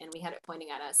couch. And we had it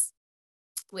pointing at us,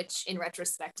 which in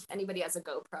retrospect, if anybody has a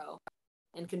GoPro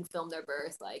and can film their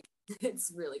birth, like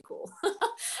it's really cool. And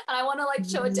I want to like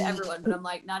show it to everyone, but I'm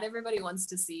like, not everybody wants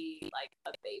to see like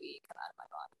a baby come out of my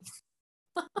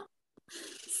body.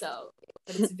 So,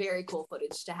 but it's very cool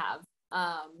footage to have.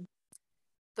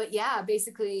 But yeah,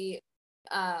 basically,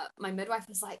 my midwife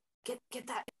was like, get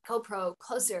that GoPro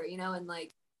closer, and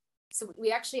like, so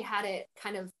we actually had it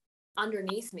kind of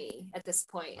underneath me at this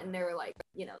point, and they were like,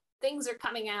 things are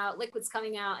coming out, liquid's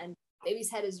coming out, and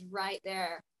baby's head is right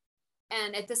there.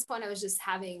 And at this point I was just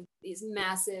having these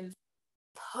massive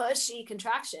pushy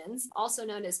contractions, also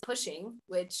known as pushing,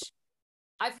 which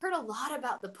I've heard a lot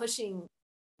about the pushing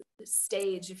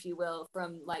stage, if you will,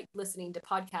 from like listening to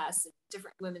podcasts and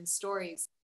different women's stories.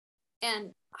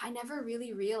 And I never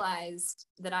really realized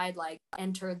that I'd like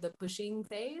entered the pushing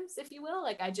phase, if you will.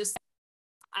 Like I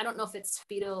don't know if it's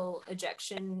fetal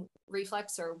ejection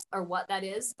reflex or what that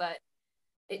is, but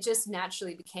it just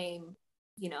naturally became,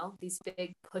 these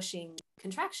big pushing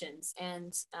contractions.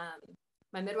 And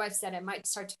my midwife said I might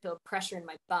start to feel pressure in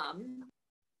my bum.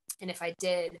 And if I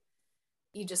did,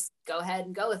 you just go ahead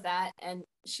and go with that. And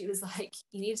she was like,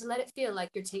 you need to let it feel like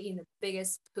you're taking the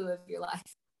biggest poo of your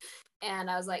life.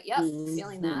 And I was like, yep,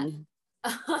 feeling that.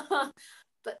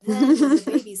 But then when the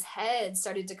baby's head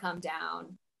started to come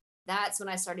down, that's when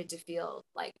I started to feel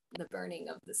like the burning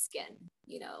of the skin,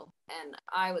 and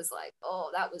I was like,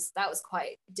 oh, that was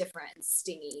quite different and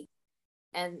stingy.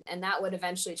 And that would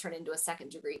eventually turn into a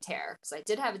 2nd-degree tear. So I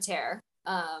did have a tear.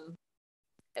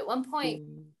 At one point,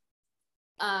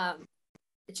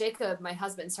 Jacob, my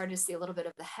husband, started to see a little bit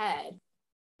of the head,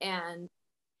 and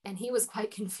he was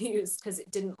quite confused because it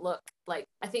didn't look like,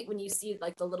 I think when you see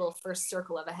like the little first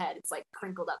circle of a head, it's like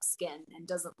crinkled up skin and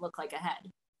doesn't look like a head,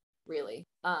 really.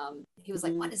 He was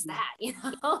like, what is that?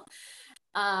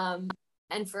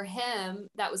 And for him,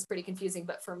 that was pretty confusing.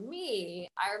 But for me,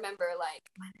 I remember like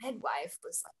my midwife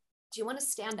was like, do you want to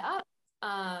stand up?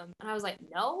 And I was like,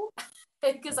 no.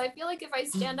 because I feel like if I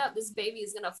stand up, this baby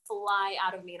is going to fly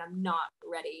out of me and I'm not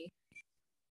ready.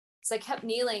 So I kept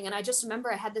kneeling, and I just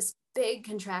remember I had this big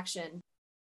contraction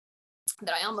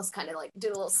that I almost kind of like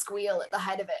did a little squeal at the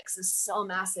height of it because it's so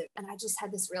massive. And I just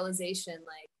had this realization,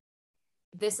 like,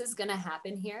 this is going to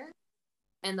happen here.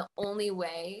 And the only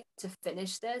way to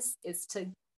finish this is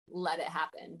to let it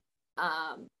happen.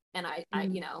 And I,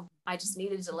 you know, I just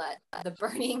needed to let the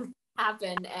burning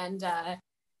happen.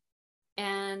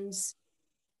 And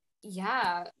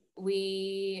yeah,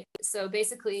 so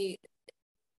basically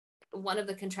one of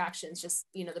the contractions, just,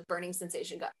 you know, the burning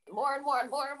sensation got more and more and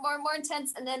more and more and more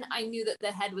intense. And then I knew that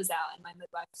the head was out, and my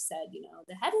midwife said, you know,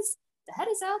 the head is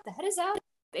out.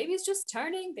 Baby's just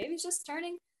turning.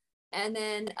 And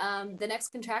then the next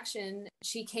contraction,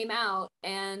 she came out,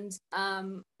 and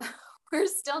we're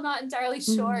still not entirely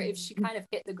sure if she kind of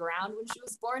hit the ground when she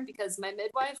was born, because my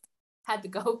midwife had the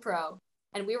GoPro,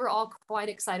 and we were all quite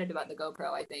excited about the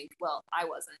GoPro, I think. Well, I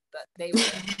wasn't, but they were.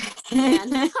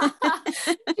 And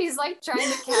she's like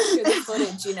trying to capture the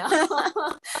footage, you know,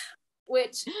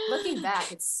 which looking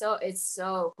back, it's so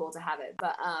cool to have it.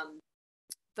 But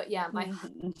yeah, my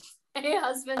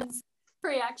husband's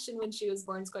reaction when she was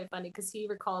born is quite funny, because he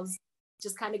recalls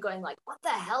just kind of going like, what the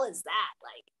hell is that?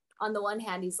 Like, on the one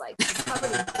hand, he's like, she's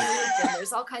covered in goop and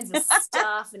there's all kinds of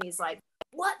stuff, and he's like,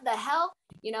 what the hell,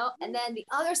 you know? And then the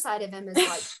other side of him is like,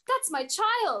 that's my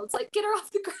child, like, get her off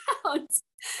the ground,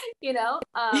 you know?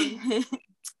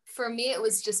 For me, it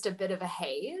was just a bit of a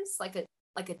haze, like a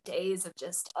daze of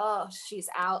just, oh, she's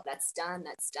out, that's done.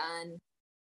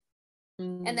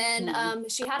 And then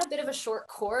she had a bit of a short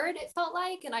cord, it felt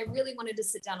like, and I really wanted to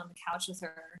sit down on the couch with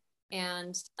her.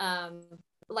 And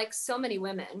like so many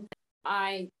women,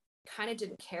 I kind of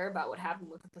didn't care about what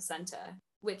happened with the placenta,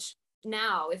 which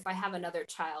now, if I have another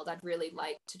child, I'd really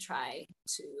like to try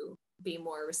to be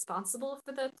more responsible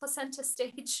for the placenta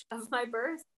stage of my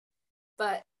birth.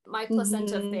 But my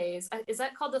placenta phase, is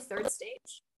that called the third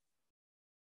stage?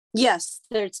 Yes,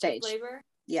 third stage. Labor?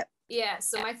 Yep. Yeah,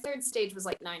 so my third stage was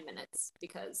like 9 minutes,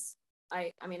 because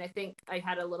I think I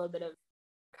had a little bit of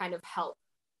kind of help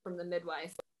from the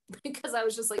midwife, because I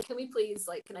was just like, can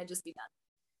I just be done?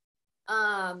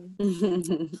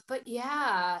 But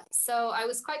yeah, so I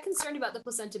was quite concerned about the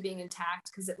placenta being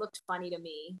intact, because it looked funny to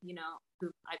me, you know,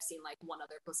 I've seen like one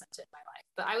other placenta in my life,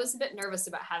 but I was a bit nervous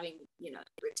about having, you know,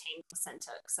 retained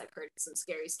placenta, because I've heard some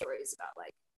scary stories about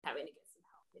like having to get some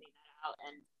help getting that out.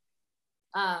 And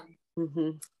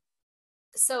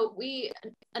so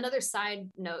another side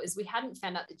note is we hadn't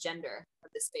found out the gender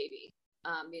of this baby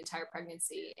the entire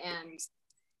pregnancy, and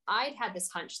I'd had this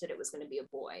hunch that it was going to be a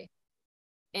boy.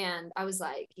 And I was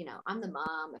like, you know, I'm the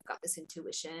mom, I've got this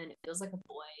intuition, it feels like a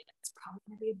boy, it's probably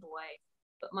going to be a boy.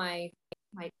 But my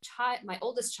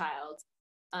oldest child,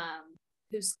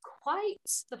 who's quite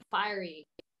the fiery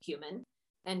human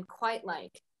and quite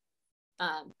like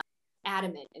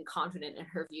adamant and confident in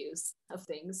her views of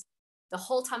things, the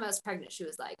whole time I was pregnant, she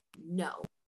was like, no,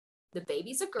 the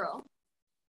baby's a girl,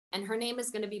 and her name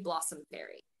is going to be Blossom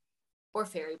Fairy, or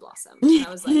Fairy Blossom. And I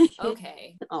was like,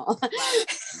 okay.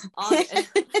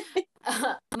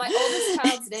 My oldest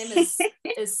child's name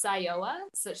is Sayoa.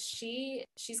 So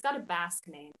she's got a Basque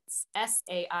name. It's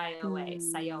Saioa,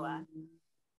 Sayoa.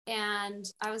 And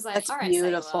I was like, that's all right,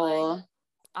 beautiful. Sayoa,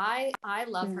 like, I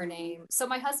love her name. So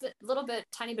my husband,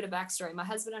 tiny bit of backstory. My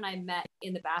husband and I met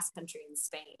in the Basque Country in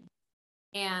Spain.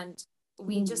 And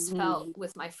we just felt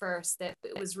with my first that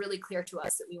it was really clear to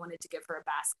us that we wanted to give her a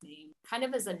Basque name, kind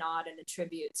of as a nod and a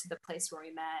tribute to the place where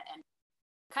we met, and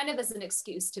kind of as an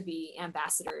excuse to be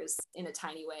ambassadors in a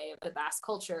tiny way of the Basque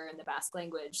culture and the Basque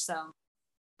language. So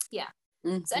yeah.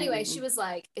 So anyway, she was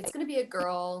like, it's going to be a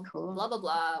girl, cool, blah, blah,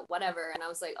 blah, whatever. And I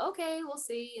was like, okay, we'll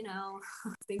see, you know,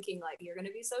 thinking like, you're going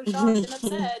to be so shocked and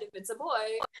upset if it's a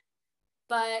boy.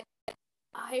 But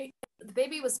the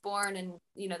baby was born, and,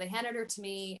 you know, they handed her to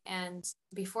me. And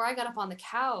before I got up on the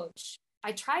couch,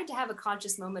 I tried to have a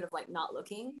conscious moment of like not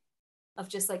looking, of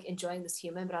just like enjoying this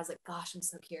human. But I was like, gosh, I'm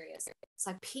so curious.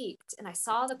 So I peeked and I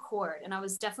saw the cord, and I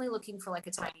was definitely looking for like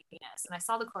a tiny penis. And I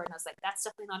saw the cord and I was like, that's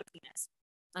definitely not a penis.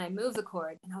 And I moved the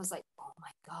cord and I was like, oh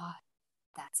my God,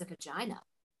 that's a vagina.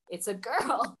 It's a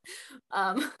girl.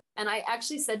 And I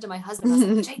actually said to my husband, I was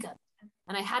like, Jacob.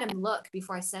 And I had him look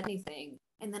before I said anything.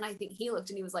 And then I think he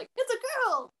looked and he was like, it's a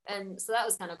girl. And so that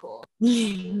was kind of cool.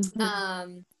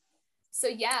 So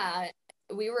yeah,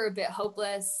 we were a bit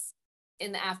hopeless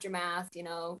in the aftermath. You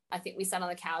know, I think we sat on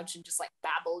the couch and just like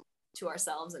babbled to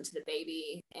ourselves and to the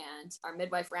baby, and our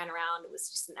midwife ran around. It was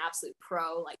just an absolute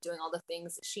pro, like doing all the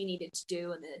things that she needed to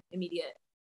do in the immediate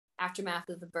aftermath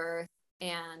of the birth.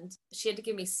 and she had to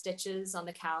give me stitches on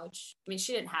the couch. I mean,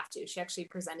 she didn't have to. She actually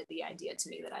presented the idea to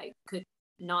me that I could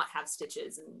not have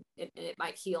stitches, and it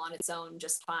might heal on its own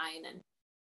just fine. And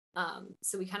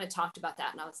so we kind of talked about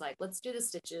that, and I was like, let's do the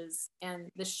stitches. And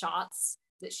the shots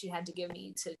that she had to give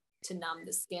me to numb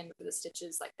the skin for the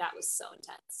stitches, like that was so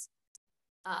intense.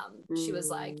 She was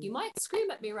like, you might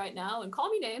scream at me right now and call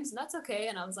me names, and that's okay.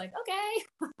 And I was like, okay.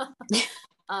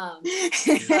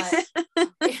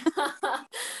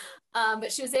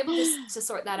 But she was able to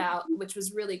sort that out, which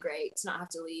was really great to not have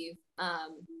to leave.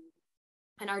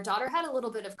 And our daughter had a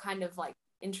little bit of kind of like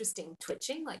interesting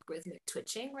twitching, like rhythmic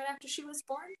twitching right after she was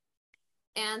born.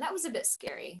 And that was a bit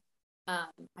scary. I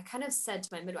kind of said to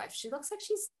my midwife, she looks like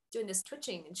she's doing this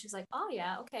twitching. And she's like, oh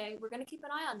yeah, okay, we're going to keep an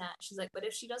eye on that. She's like, but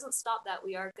if she doesn't stop that,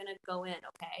 we are going to go in.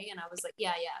 Okay. And I was like,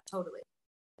 yeah, totally.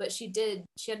 But she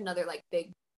had another like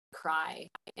big cry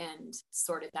and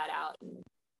sorted that out. And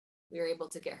we were able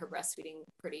to get her breastfeeding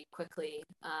pretty quickly.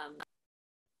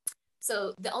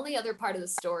 So the only other part of the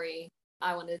story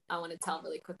I want to tell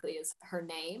really quickly is her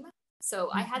name. So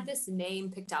I had this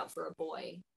name picked out for a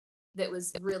boy that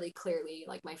was really clearly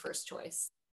like my first choice,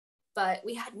 but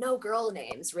we had no girl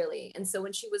names really. And so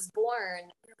when she was born,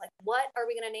 we were like, what are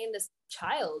we going to name this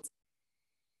child?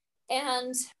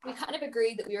 And we kind of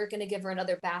agreed that we were going to give her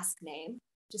another Basque name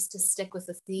just to stick with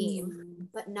the theme,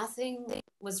 but nothing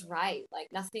was right. Like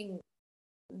nothing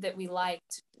that we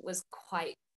liked was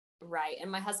quite right. And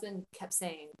my husband kept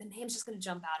saying, the name's just going to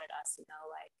jump out at us, you know,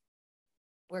 like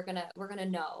we're going to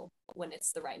know when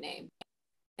it's the right name.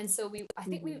 And so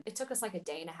it took us like a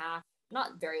day and a half,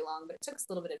 not very long, but it took us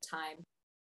a little bit of time.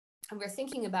 And we were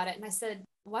thinking about it. And I said,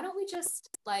 why don't we just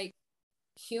like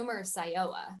humor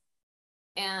Sayoa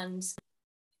and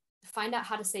find out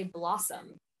how to say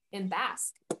blossom in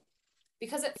Basque?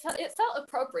 Because it felt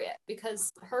appropriate,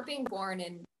 because her being born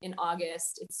in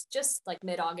August, it's just like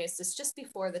mid-August, it's just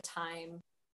before the time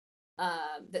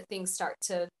that things start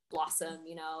to blossom,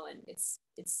 you know, and it's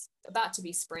about to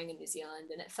be spring in New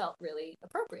Zealand, and it felt really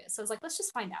appropriate. So I was like, let's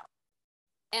just find out.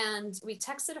 And we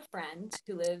texted a friend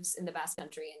who lives in the Basque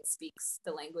Country and speaks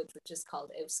the language, which is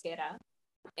called Euskera.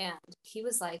 And he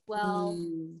was like, well,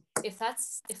 if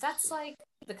that's like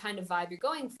the kind of vibe you're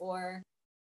going for,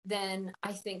 then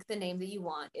I think the name that you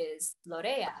want is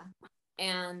Lorea.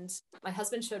 And my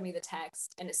husband showed me the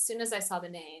text, and as soon as I saw the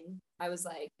name, I was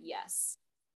like, yes,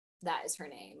 that is her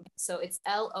name. So it's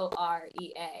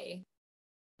Lorea.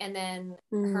 And then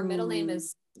her middle name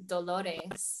is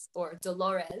Dolores, or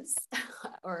Dolores,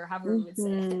 or however we would say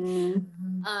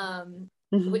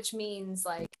it, which means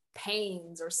like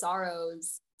pains or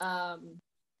sorrows,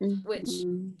 which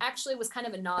actually was kind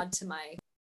of a nod to my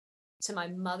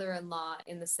mother-in-law,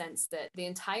 in the sense that the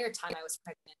entire time I was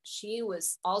pregnant, she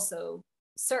was also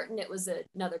certain it was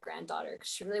another granddaughter,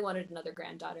 because she really wanted another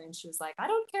granddaughter. And she was like, I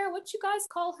don't care what you guys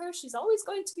call her, she's always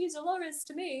going to be Dolores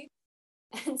to me.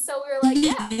 And so we were like,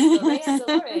 yeah,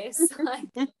 Dolores. Like,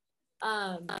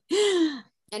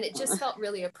 and it just felt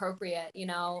really appropriate, you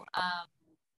know.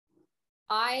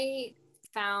 I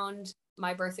found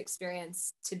my birth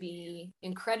experience to be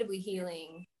incredibly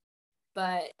healing,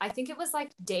 but I think it was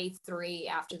like day 3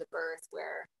 after the birth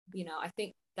where, you know, I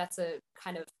think that's a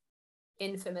kind of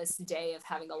infamous day of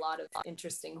having a lot of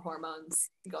interesting hormones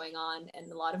going on and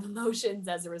a lot of emotions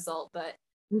as a result. But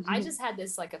I just had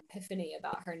this like epiphany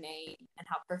about her name and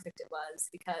how perfect it was,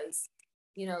 because,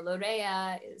 you know,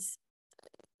 Lorea is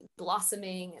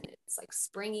blossoming and it's like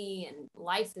springy and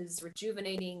life is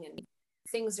rejuvenating and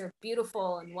things are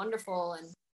beautiful and wonderful. And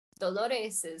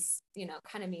Dolores is, you know,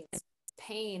 kind of means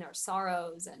pain or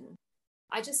sorrows. And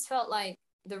I just felt like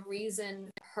the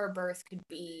reason her birth could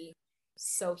be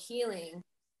so healing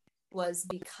was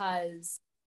because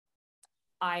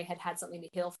I had something to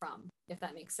heal from, if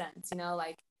that makes sense. You know,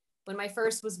 like when my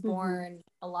first was born,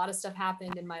 a lot of stuff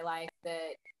happened in my life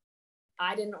that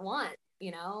I didn't want.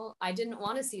 You know, I didn't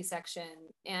want a C-section,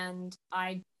 and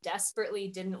I desperately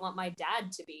didn't want my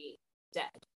dad to be dead,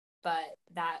 but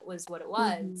that was what it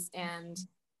was. And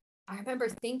I remember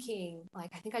thinking,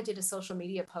 like, I think I did a social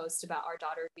media post about our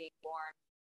daughter being born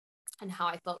and how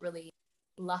I felt really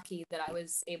lucky that I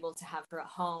was able to have her at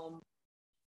home.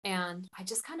 And I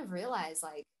just kind of realized,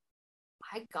 like,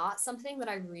 I got something that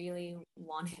I really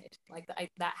wanted. Like,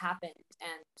 that happened.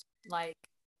 And, like,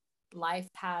 life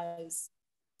has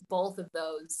both of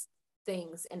those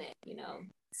things in it, you know,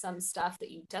 some stuff that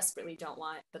you desperately don't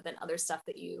want, but then other stuff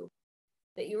that you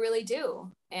really do.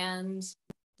 And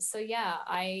so, yeah,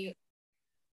 I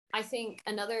think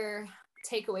another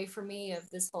takeaway for me of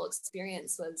this whole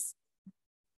experience was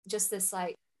just this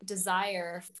like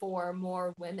desire for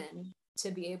more women to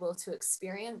be able to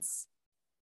experience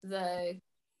the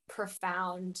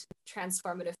profound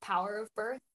transformative power of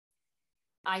birth.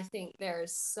 I think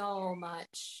there's so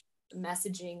much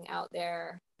messaging out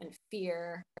there and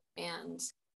fear, and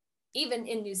even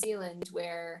in New Zealand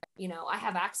where, you know, I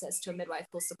have access to a midwife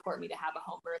who will support me to have a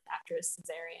home birth after a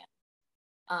cesarean.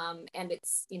 And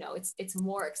it's, you know, it's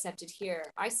more accepted here.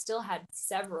 I still had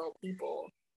several people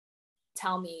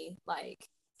tell me like,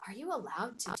 are you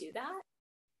allowed to do that?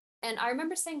 And I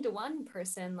remember saying to one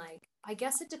person, like, I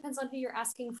guess it depends on who you're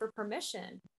asking for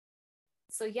permission.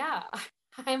 So yeah,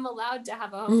 I'm allowed to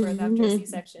have a home birth after a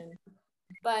C-section,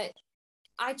 but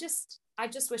I just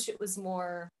wish it was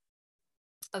more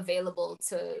available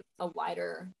to a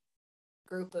wider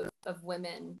group of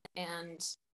women. And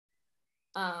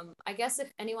I guess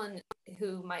if anyone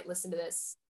who might listen to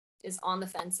this is on the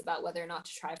fence about whether or not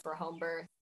to try for a home birth,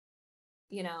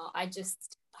 you know, I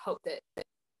just hope that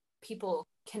people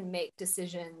can make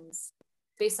decisions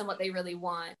based on what they really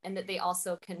want, and that they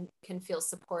also can feel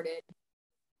supported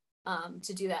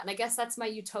to do that. And I guess that's my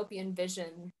utopian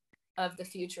vision of the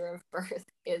future of birth,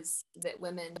 is that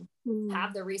women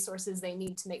have the resources they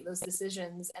need to make those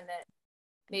decisions, and that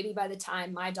maybe by the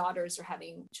time my daughters are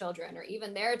having children, or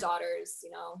even their daughters,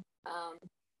 you know,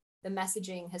 the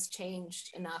messaging has changed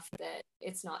enough that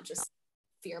it's not just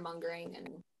fear mongering.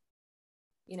 And,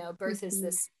 you know, birth is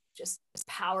this just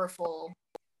powerful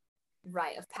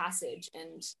rite of passage.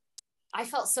 And I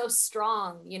felt so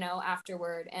strong, you know,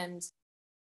 afterward. And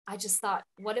I just thought,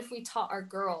 what if we taught our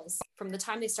girls from the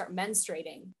time they start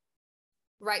menstruating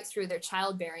right through their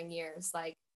childbearing years,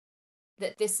 like,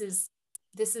 that this is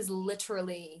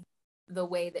literally the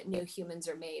way that new humans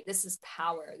are made. This is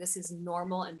power. This is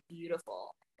normal and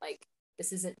beautiful. Like,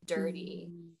 this isn't dirty.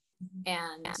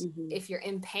 And if you're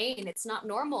in pain, it's not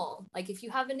normal. Like, if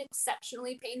you have an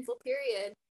exceptionally painful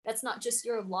period, that's not just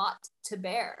your lot to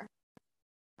bear.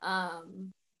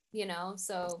 You know,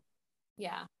 so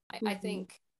yeah, I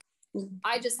think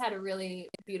I just had a really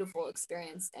beautiful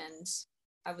experience, and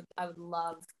I would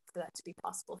love for that to be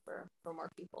possible for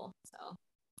more people. So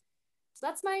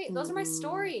those are my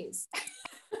stories.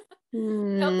 Hope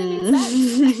they made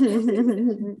sense.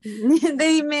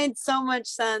 They made so much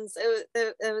sense.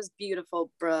 It was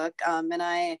beautiful, Brooke. And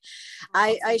I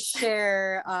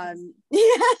share and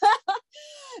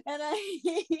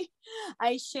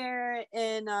I share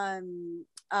in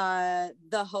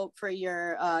the hope for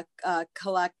your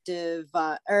collective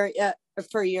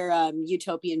for your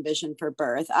utopian vision for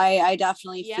birth. I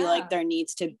definitely feel like there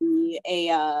needs to be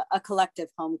a collective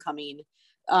homecoming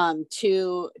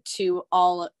to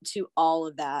all of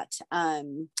that,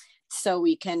 so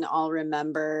we can all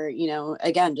remember, you know,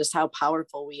 again, just how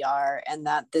powerful we are, and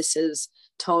that this is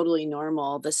totally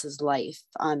normal. This is life.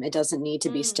 It doesn't need to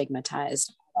be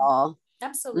stigmatized at all.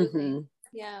 Absolutely.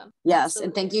 Yeah. Yes. Absolutely.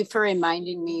 And thank you for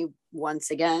reminding me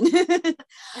once again.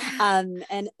 And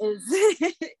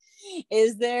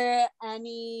is there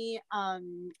any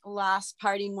last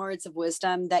parting words of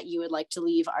wisdom that you would like to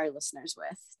leave our listeners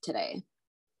with today?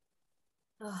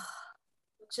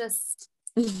 Just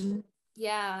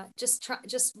yeah, just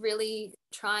really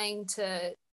trying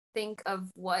to think of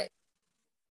what,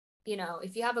 you know,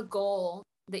 if you have a goal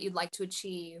that you'd like to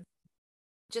achieve,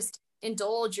 just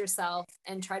indulge yourself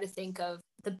and try to think of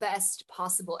the best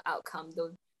possible outcome,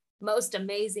 the most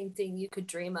amazing thing you could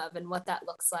dream of, and what that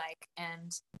looks like,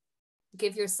 and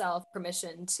give yourself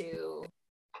permission to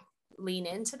lean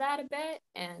into that a bit,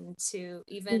 and to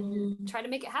even try to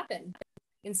make it happen,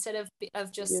 instead of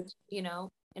just, you know,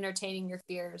 entertaining your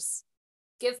fears.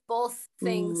 Give both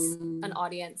things an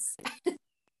audience.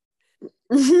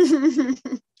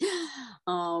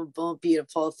 Oh, well,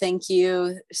 beautiful. Thank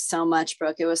you so much,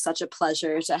 Brooke. It was such a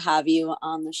pleasure to have you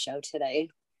on the show today.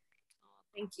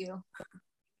 Thank you.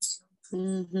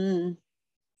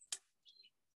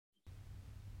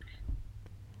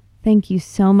 Thank you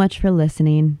so much for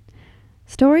listening.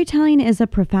 Storytelling is a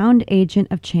profound agent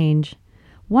of change,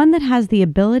 one that has the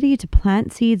ability to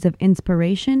plant seeds of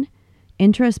inspiration,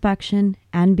 introspection,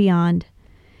 and beyond.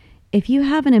 If you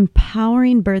have an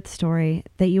empowering birth story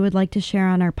that you would like to share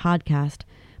on our podcast,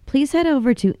 please head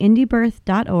over to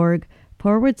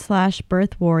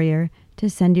indiebirth.org/birth warrior to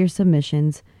send your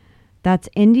submissions. That's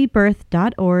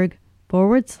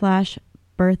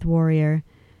indiebirth.org/birth warrior.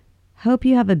 Hope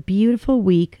you have a beautiful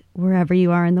week wherever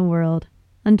you are in the world.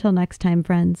 Until next time,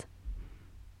 friends.